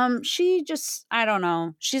 She just, I don't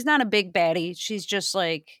know. She's not a big baddie. She's just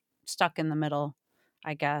like stuck in the middle,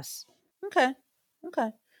 I guess. Okay.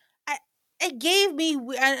 It gave me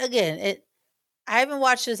again. I haven't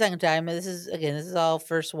watched it a second time. This is all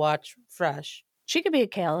first watch fresh. She could be a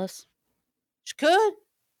callous. She could,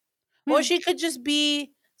 or she could just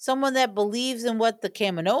be someone that believes in what the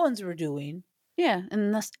Kaminoans were doing. Yeah,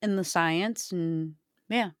 in the science, and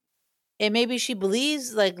yeah. And maybe she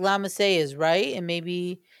believes like Lamasse is right, and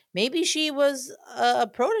maybe she was a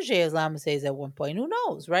protege of Lamasse's at one point. Who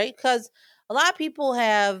knows, right? Because a lot of people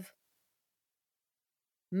have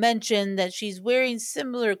mentioned that she's wearing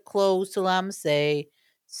similar clothes to Lamasse,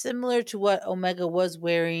 similar to what Omega was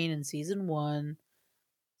wearing in season 1.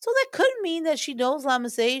 So that could mean that she knows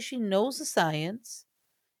Lamasse, she knows the science,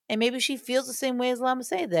 and maybe she feels the same way as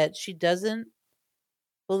Lamasse, that she doesn't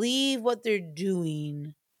believe what they're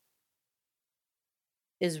doing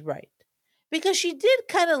is right. Because she did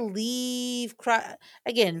kind of leave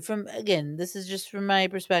again, this is just from my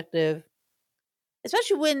perspective,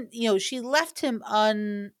 especially when, she left him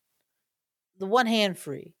on the one hand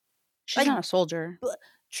free. She's not a soldier.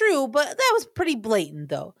 True, but that was pretty blatant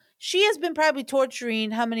though. She has been probably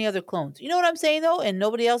torturing how many other clones? You know what I'm saying though? And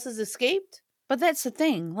nobody else has escaped? But that's the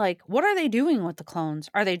thing. Like, what are they doing with the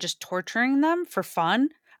clones? Are they just torturing them for fun?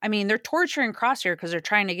 I mean, they're torturing Crosshair because they're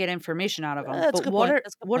trying to get information out of them. That's a but good what point.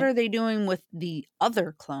 what are they doing with the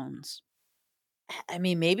other clones? I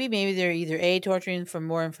mean, maybe they're either torturing for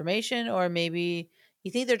more information, or maybe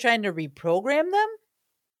you think they're trying to reprogram them?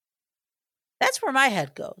 That's where my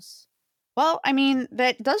head goes. Well, I mean,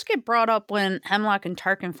 that does get brought up when Hemlock and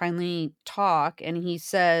Tarkin finally talk, and he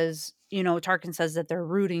says, Tarkin says that they're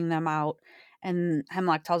rooting them out, and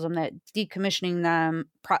Hemlock tells him that decommissioning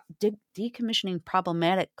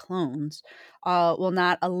problematic clones will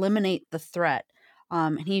not eliminate the threat.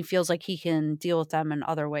 And he feels like he can deal with them in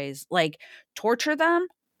other ways, like torture them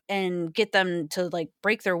and get them to like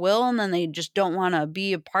break their will, and then they just don't want to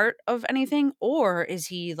be a part of anything. Or is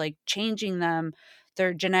he like changing them,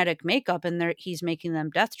 their genetic makeup, and he's making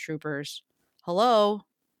them death troopers? Hello.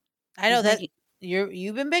 I know that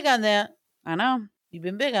you've been big on that. I know. You've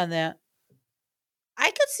been big on that.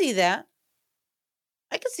 I could see that.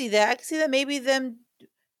 I could see that maybe them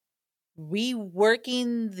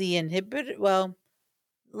reworking the inhibitor. Well,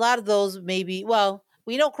 a lot of those maybe. Well,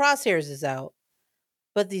 we know Crosshairs is out,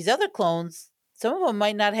 but these other clones, some of them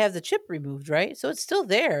might not have the chip removed, right? So it's still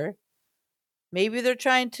there. Maybe they're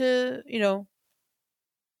trying to,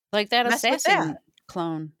 like that mess with assassin that.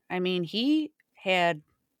 clone. I mean, he had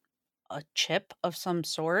a chip of some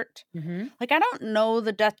sort. Mm-hmm. Like, I don't know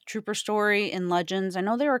the Death Trooper story in Legends. I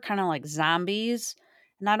know they were kind of like zombies.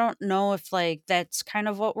 And I don't know if like that's kind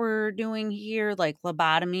of what we're doing here, like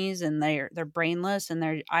lobotomies, and they're brainless, and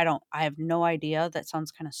I have no idea. That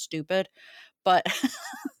sounds kind of stupid, but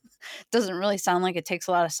doesn't really sound like it takes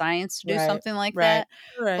a lot of science to do something like that.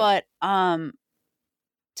 Right. But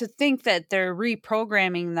to think that they're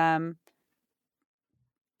reprogramming them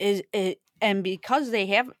is it, and because they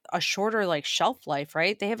have a shorter like shelf life,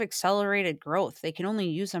 right? They have accelerated growth. They can only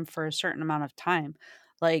use them for a certain amount of time.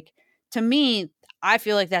 Like, to me, I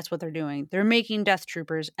feel like that's what they're doing. They're making death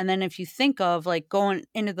troopers. And then if you think of like going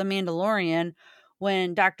into The Mandalorian,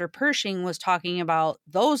 when Dr. Pershing was talking about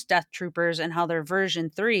those death troopers and how they're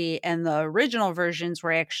version 3 and the original versions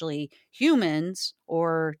were actually humans,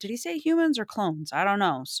 or did he say humans or clones? I don't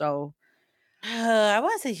know. So I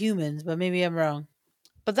want to say humans, but maybe I'm wrong.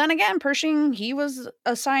 But then again, Pershing, he was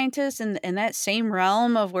a scientist in that same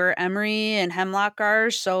realm of where Emery and Hemlock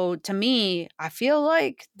are. So to me, I feel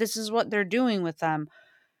like this is what they're doing with them.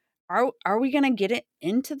 are we going to get it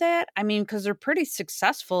into that? I mean, because they're pretty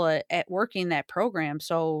successful at working that program.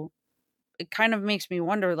 So it kind of makes me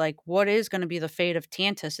wonder, like, what is going to be the fate of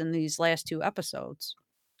Tantus in these last 2 episodes?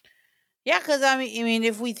 Yeah, because I mean,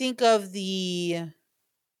 if we think of the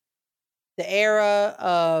era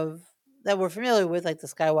of that we're familiar with, like the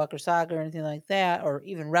Skywalker saga or anything like that, or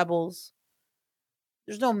even Rebels,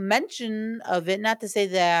 there's no mention of it. Not to say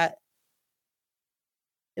that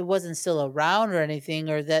it wasn't still around or anything,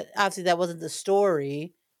 or that obviously that wasn't the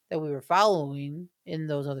story that we were following in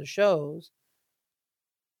those other shows.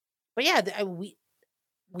 But yeah, we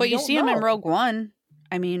But you don't see them in know. Rogue One.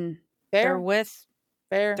 I mean, they're Fair, with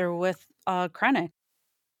fair. Krennic.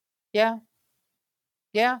 Yeah,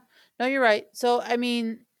 yeah. No, you're right. So I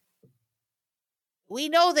mean, we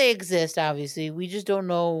know they exist. Obviously, we just don't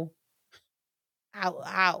know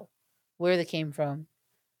where they came from.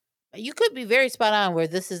 You could be very spot on where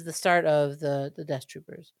this is the start of the Death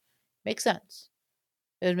Troopers. Makes sense.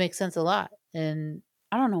 It would make sense a lot, and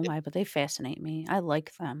I don't know why, but they fascinate me. I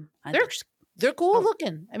like them. they're cool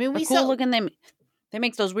looking. I mean, They're we cool saw looking. They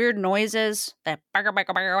make those weird noises. That bagger,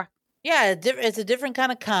 bagger, bagger. yeah, it's a different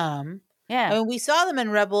kind of calm. I Yeah. mean, we saw them in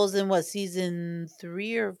Rebels in what season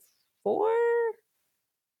 3 or 4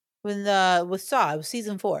 when with Saw. It was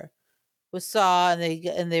season 4 with Saw,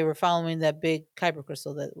 and they were following that big kyber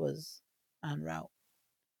crystal that was en route.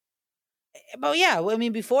 But yeah, I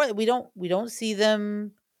mean, before we don't see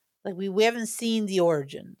them, like we haven't seen the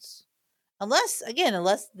origins, unless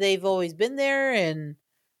they've always been there and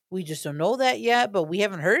we just don't know that yet. But we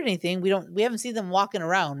haven't heard anything. We haven't seen them walking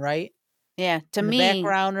around, right, Yeah. To in the me,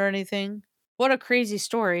 background or anything. what a crazy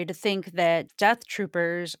story to think that Death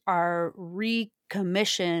Troopers are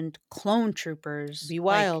recommissioned clone troopers. Be Like,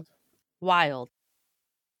 wild. wild.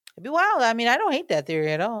 It'd be wild. I mean, I don't hate that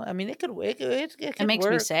theory at all. I mean, it It could makes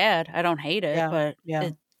me work. sad. I don't hate it, Yeah, but yeah,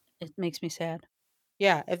 it makes me sad.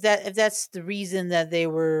 yeah. If that's the reason that they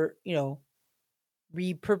were,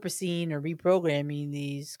 repurposing or reprogramming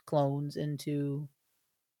these clones into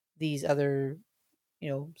these other,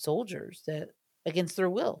 soldiers that against their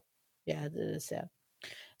will. Yeah, it is sad.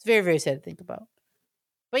 It's very, very sad to think about.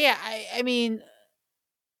 But yeah, I mean,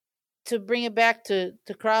 to bring it back to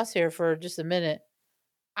Crosshair for just a minute,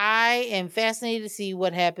 I am fascinated to see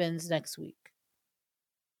what happens next week.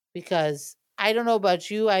 Because I don't know about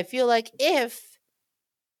you, I feel like if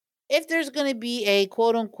there's going to be a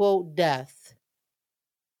quote unquote death,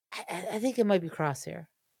 I think it might be Crosshair.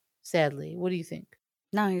 Sadly, what do you think?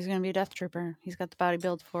 No, he's gonna be a Death Trooper. He's got the body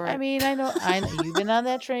built for I it. mean, I know you've been on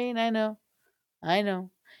that train. I know.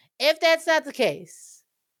 If that's not the case,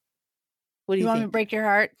 what do You you want me think? to break your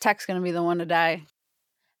heart? Tech's gonna be the one to die.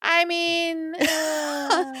 I mean,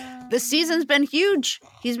 This season's been huge.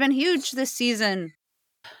 He's been huge this season.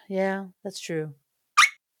 yeah, that's true.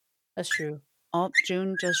 That's true. Oh,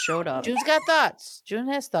 June just showed up. June's got thoughts. June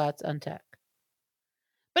has thoughts on tech.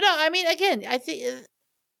 But no, I mean, again, I think,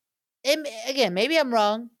 again, maybe I'm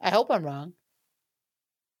wrong. I hope I'm wrong.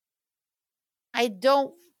 I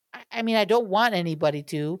don't. I mean, I don't want anybody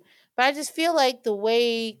to, but I just feel like the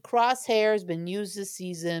way Crosshair has been used this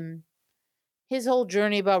season, his whole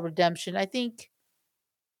journey about redemption, I think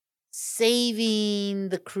saving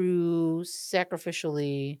the crew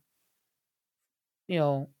sacrificially,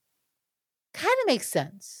 kind of makes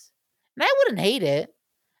sense. And I wouldn't hate it.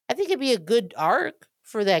 I think it'd be a good arc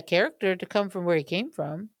for that character to come from where he came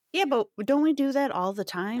from. Yeah, but don't we do that all the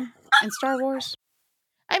time in Star Wars?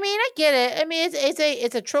 I mean, I get it. I mean,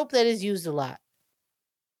 it's a trope that is used a lot.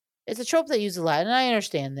 It's a trope that used a lot, and I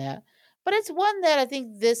understand that. But it's one that I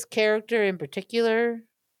think this character in particular,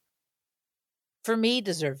 for me,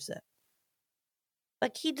 deserves it.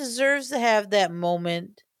 Like, he deserves to have that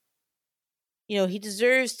moment. He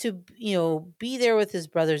deserves to, be there with his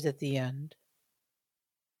brothers at the end.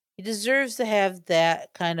 He deserves to have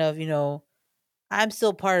that kind of, I'm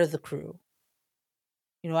still part of the crew.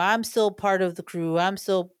 I'm still part of the crew. I'm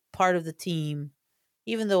still part of the team,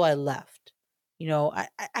 even though I left.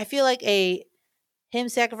 I feel like him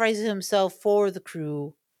sacrificing himself for the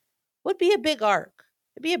crew would be a big arc.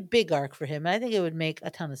 It'd be a big arc for him. And I think it would make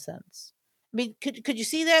a ton of sense. I mean, could you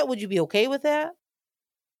see that? Would you be okay with that?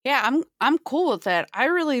 Yeah, I'm cool with that. I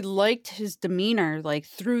really liked his demeanor like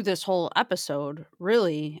through this whole episode,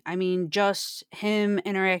 really. I mean, just him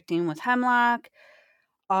interacting with Hemlock,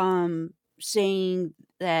 saying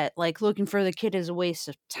that like looking for the kid is a waste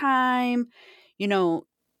of time. You know,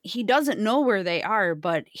 he doesn't know where they are,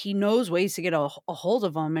 but he knows ways to get a hold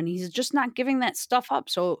of them, and he's just not giving that stuff up.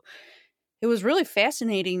 So it was really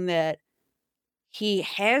fascinating that he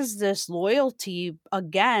has this loyalty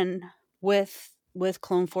again with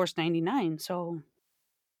Clone Force 99. So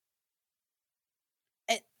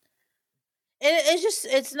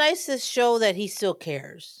it's nice to show that he still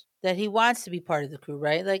cares, that he wants to be part of the crew,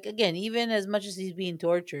 right? Like, again, even as much as he's being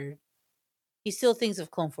tortured, he still thinks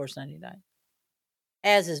of Clone Force 99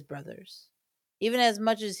 as his brothers. Even as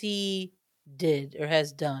much as he did or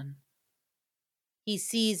has done, he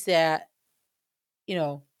sees that, you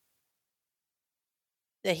know,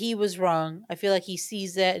 that he was wrong. I feel like he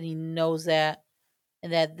sees that and he knows that,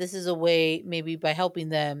 and that this is a way, maybe by helping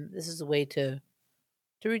them, this is a way to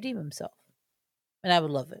redeem himself. And I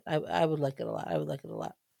would love it. I would like it a lot. I would like it a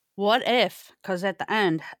lot. What if, because at the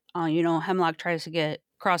end, Hemlock tries to get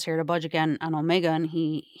Crosshair to budge again on Omega, and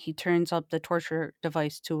he turns up the torture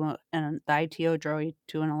device and the ITO droid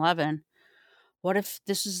to an 11. What if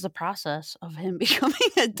this is the process of him becoming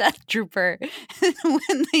a Death Trooper? And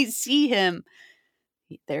when they see him,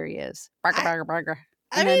 there he is. Barker, barker, barker.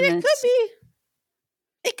 I mean, it could be.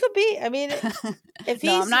 It could be. I mean, if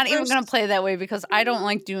no, he's I'm not even going to play that way because I don't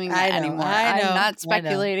like doing that anymore. I'm not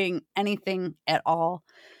speculating anything at all.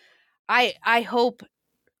 I hope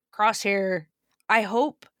Crosshair, I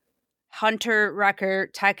hope Hunter, Wrecker,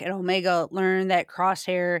 Tech, and Omega learn that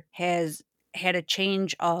Crosshair has had a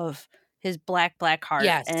change of his black heart.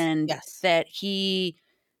 Yes, and yes. that he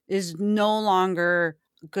is no longer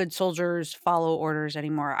good soldiers follow orders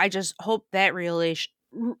anymore. I just hope that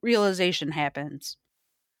realization happens.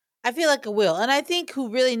 I feel like it will. And I think who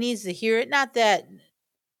really needs to hear it, not that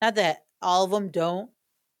all of them don't,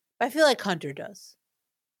 but I feel like Hunter does.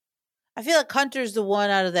 I feel like Hunter's the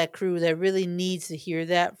one out of that crew that really needs to hear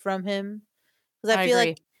that from him. Because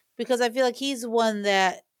I feel like he's the one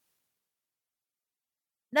that,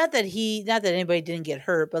 not that anybody didn't get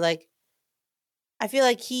hurt, but like, I feel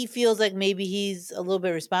like he feels like maybe he's a little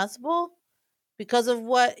bit responsible because of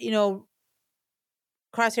what,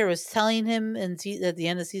 Crosshair was telling him at the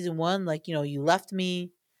end of season 1, like, you left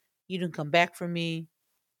me, you didn't come back for me.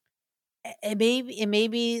 And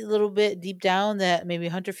maybe a little bit deep down that maybe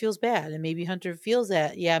Hunter feels bad, and maybe Hunter feels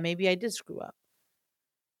that, yeah, maybe I did screw up.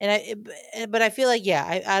 But I feel like,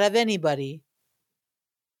 yeah, out of anybody,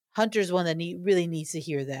 Hunter's one that really needs to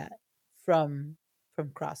hear that from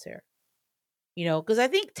Crosshair. Because I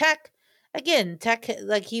think Tech,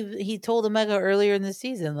 like he told Omega earlier in the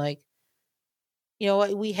season, like,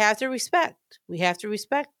 we have to respect. We have to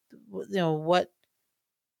respect, what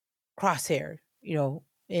Crosshair,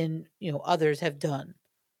 and others have done,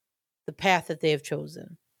 the path that they have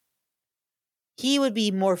chosen. He would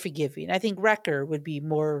be more forgiving. I think Wrecker would be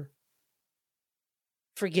more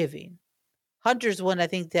forgiving. Hunter's one, I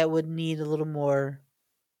think, that would need a little more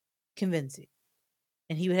convincing,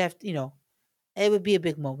 and he would have to, it would be a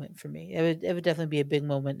big moment for me. It would definitely be a big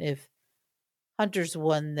moment if Hunter's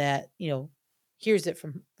one that hears it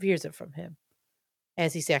from him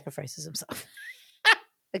as he sacrifices himself.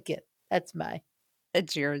 Again, that's mine.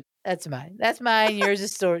 It's yours. That's mine. That's mine. Yours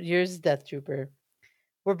is Death Trooper.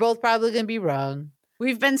 We're both probably going to be wrong.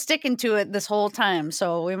 We've been sticking to it this whole time,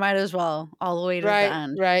 so we might as well all the way to the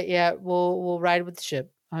end. Right. Yeah, we'll ride with the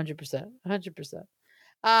ship. 100%. 100%.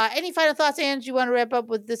 Any final thoughts, Ange? You want to wrap up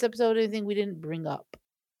with this episode? Anything we didn't bring up?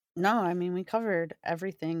 No, I mean, we covered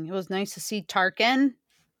everything. It was nice to see Tarkin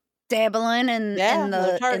dabbling in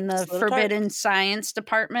the forbidden science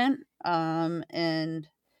department, and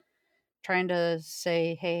trying to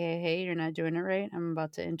say, hey, you're not doing it right. I'm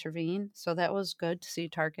about to intervene. So that was good to see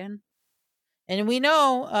Tarkin. And we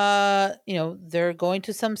know, they're going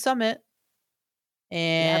to some summit.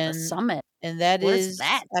 And the summit. And that what is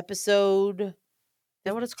that? Episode. Is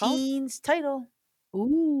that what it's called? Title.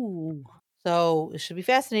 Ooh. So it should be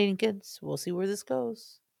fascinating, kids. We'll see where this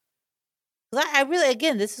goes. I really,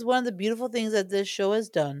 again, this is one of the beautiful things that this show has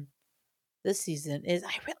done this season is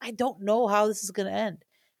I don't know how this is going to end,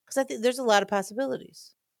 because I think there's a lot of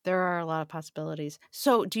possibilities. There are a lot of possibilities.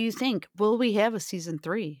 So do you think, will we have a season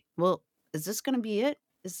 3? Well, is this going to be it?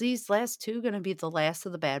 Is these last 2 going to be the last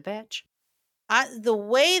of the Bad Batch? The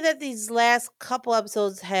way that these last couple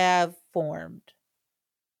episodes have formed,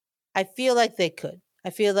 I feel like they could. I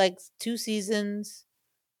feel like 2 seasons,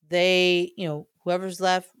 they, whoever's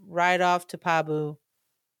left, ride off to Pabu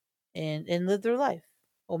and live their life.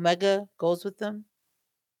 Omega goes with them.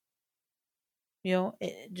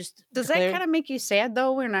 Just does that kind of make you sad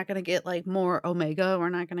though? We're not going to get like more Omega. We're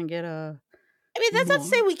not going to get a. I mean, that's not to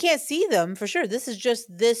say we can't see them for sure. This is just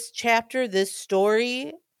this chapter, this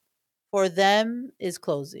story for them is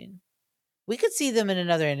closing. We could see them in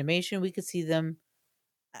another animation. We could see them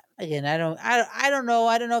again. I don't know.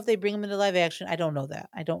 I don't know if they bring them into live action. I don't know that.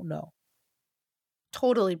 I don't know.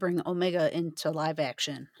 Totally bring Omega into live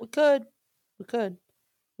action. We could.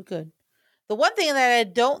 The one thing that I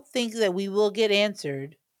don't think that we will get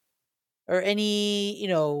answered, or any,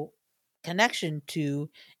 connection to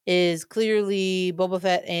is clearly Boba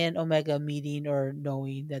Fett and Omega meeting or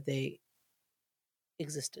knowing that they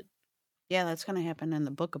existed. Yeah, that's going to happen in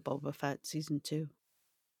the Book of Boba Fett season 2.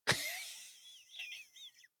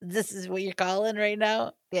 This is what you're calling right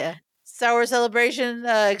now? Yeah. Star Wars Celebration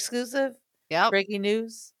exclusive? Yep. Breaking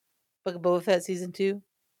news? Book of Boba Fett season 2?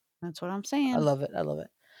 That's what I'm saying. I love it.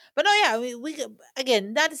 But no, yeah, we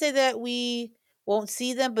again, not to say that we won't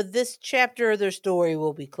see them, but this chapter of their story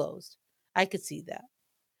will be closed. I could see that.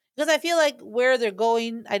 Because I feel like where they're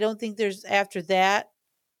going, I don't think there's after that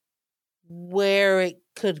where it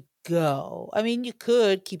could go. I mean, you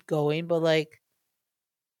could keep going, but like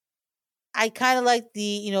I kind of like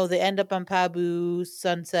they end up on Pabu,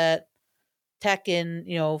 Sunset,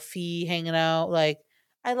 Tekken, Fee hanging out. Like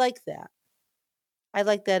I like that. I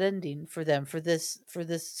like that ending for them for this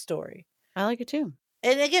story. I like it too.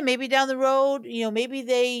 And again, maybe down the road, maybe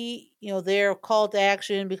they're called to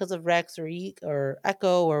action because of Rex or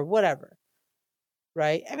Echo or whatever.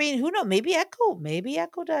 Right? I mean, who knows? Maybe Echo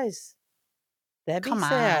dies. That'd be Come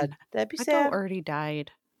sad. on. That'd be Echo sad. already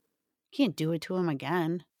died. Can't do it to him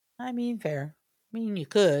again. I mean, fair. I mean, you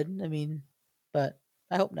could. But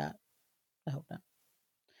I hope not.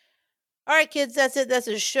 All right, kids, that's it. That's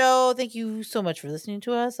the show. Thank you so much for listening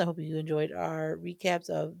to us. I hope you enjoyed our recaps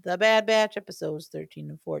of The Bad Batch, episodes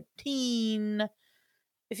 13 and 14.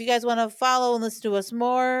 If you guys want to follow and listen to us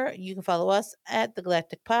more, you can follow us at the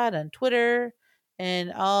Galactic Pod on Twitter,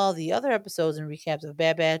 and all the other episodes and recaps of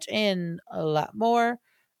Bad Batch and a lot more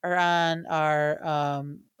are on our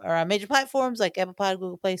major platforms like Apple Pod,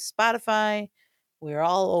 Google Play, Spotify. We're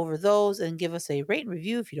all over those, and give us a rate and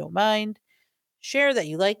review if you don't mind. Share that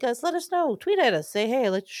you like us. Let us know. Tweet at us. Say, hey, I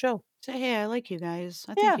like the show. Say, hey, I like you guys.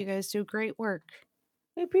 I Yeah. think you guys do great work.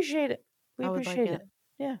 We appreciate it. I would like it.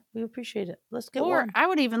 Yeah, we appreciate it. Let's get Or one. I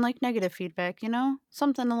would even like negative feedback,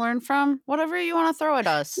 something to learn from. Whatever you want to throw at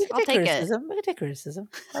us. I'll take criticism. We can take criticism.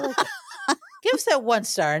 I like it. Give us that 1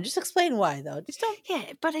 star and just explain why, though. Just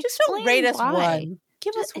don't rate us why. 1.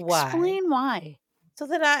 Give us why. Explain why. So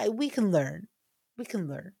that we can learn. We can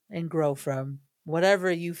learn and grow from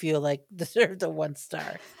whatever you feel like deserves a 1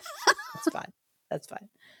 star. That's fine.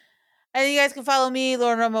 And you guys can follow me,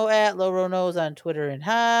 Lauren Romo, at LowRoNose on Twitter and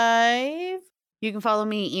Hive. You can follow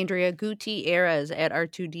me, Andrea Gutierrez, at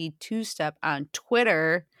R2D2Step on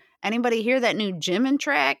Twitter. Anybody hear that new Jimin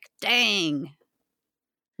track? Dang.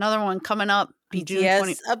 Another one coming up.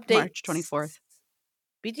 BTS updates. March 24th.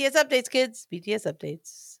 BTS updates, kids. BTS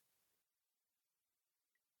updates.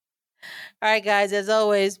 All right, guys. As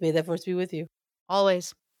always, may the force be with you.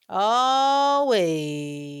 Always. Always.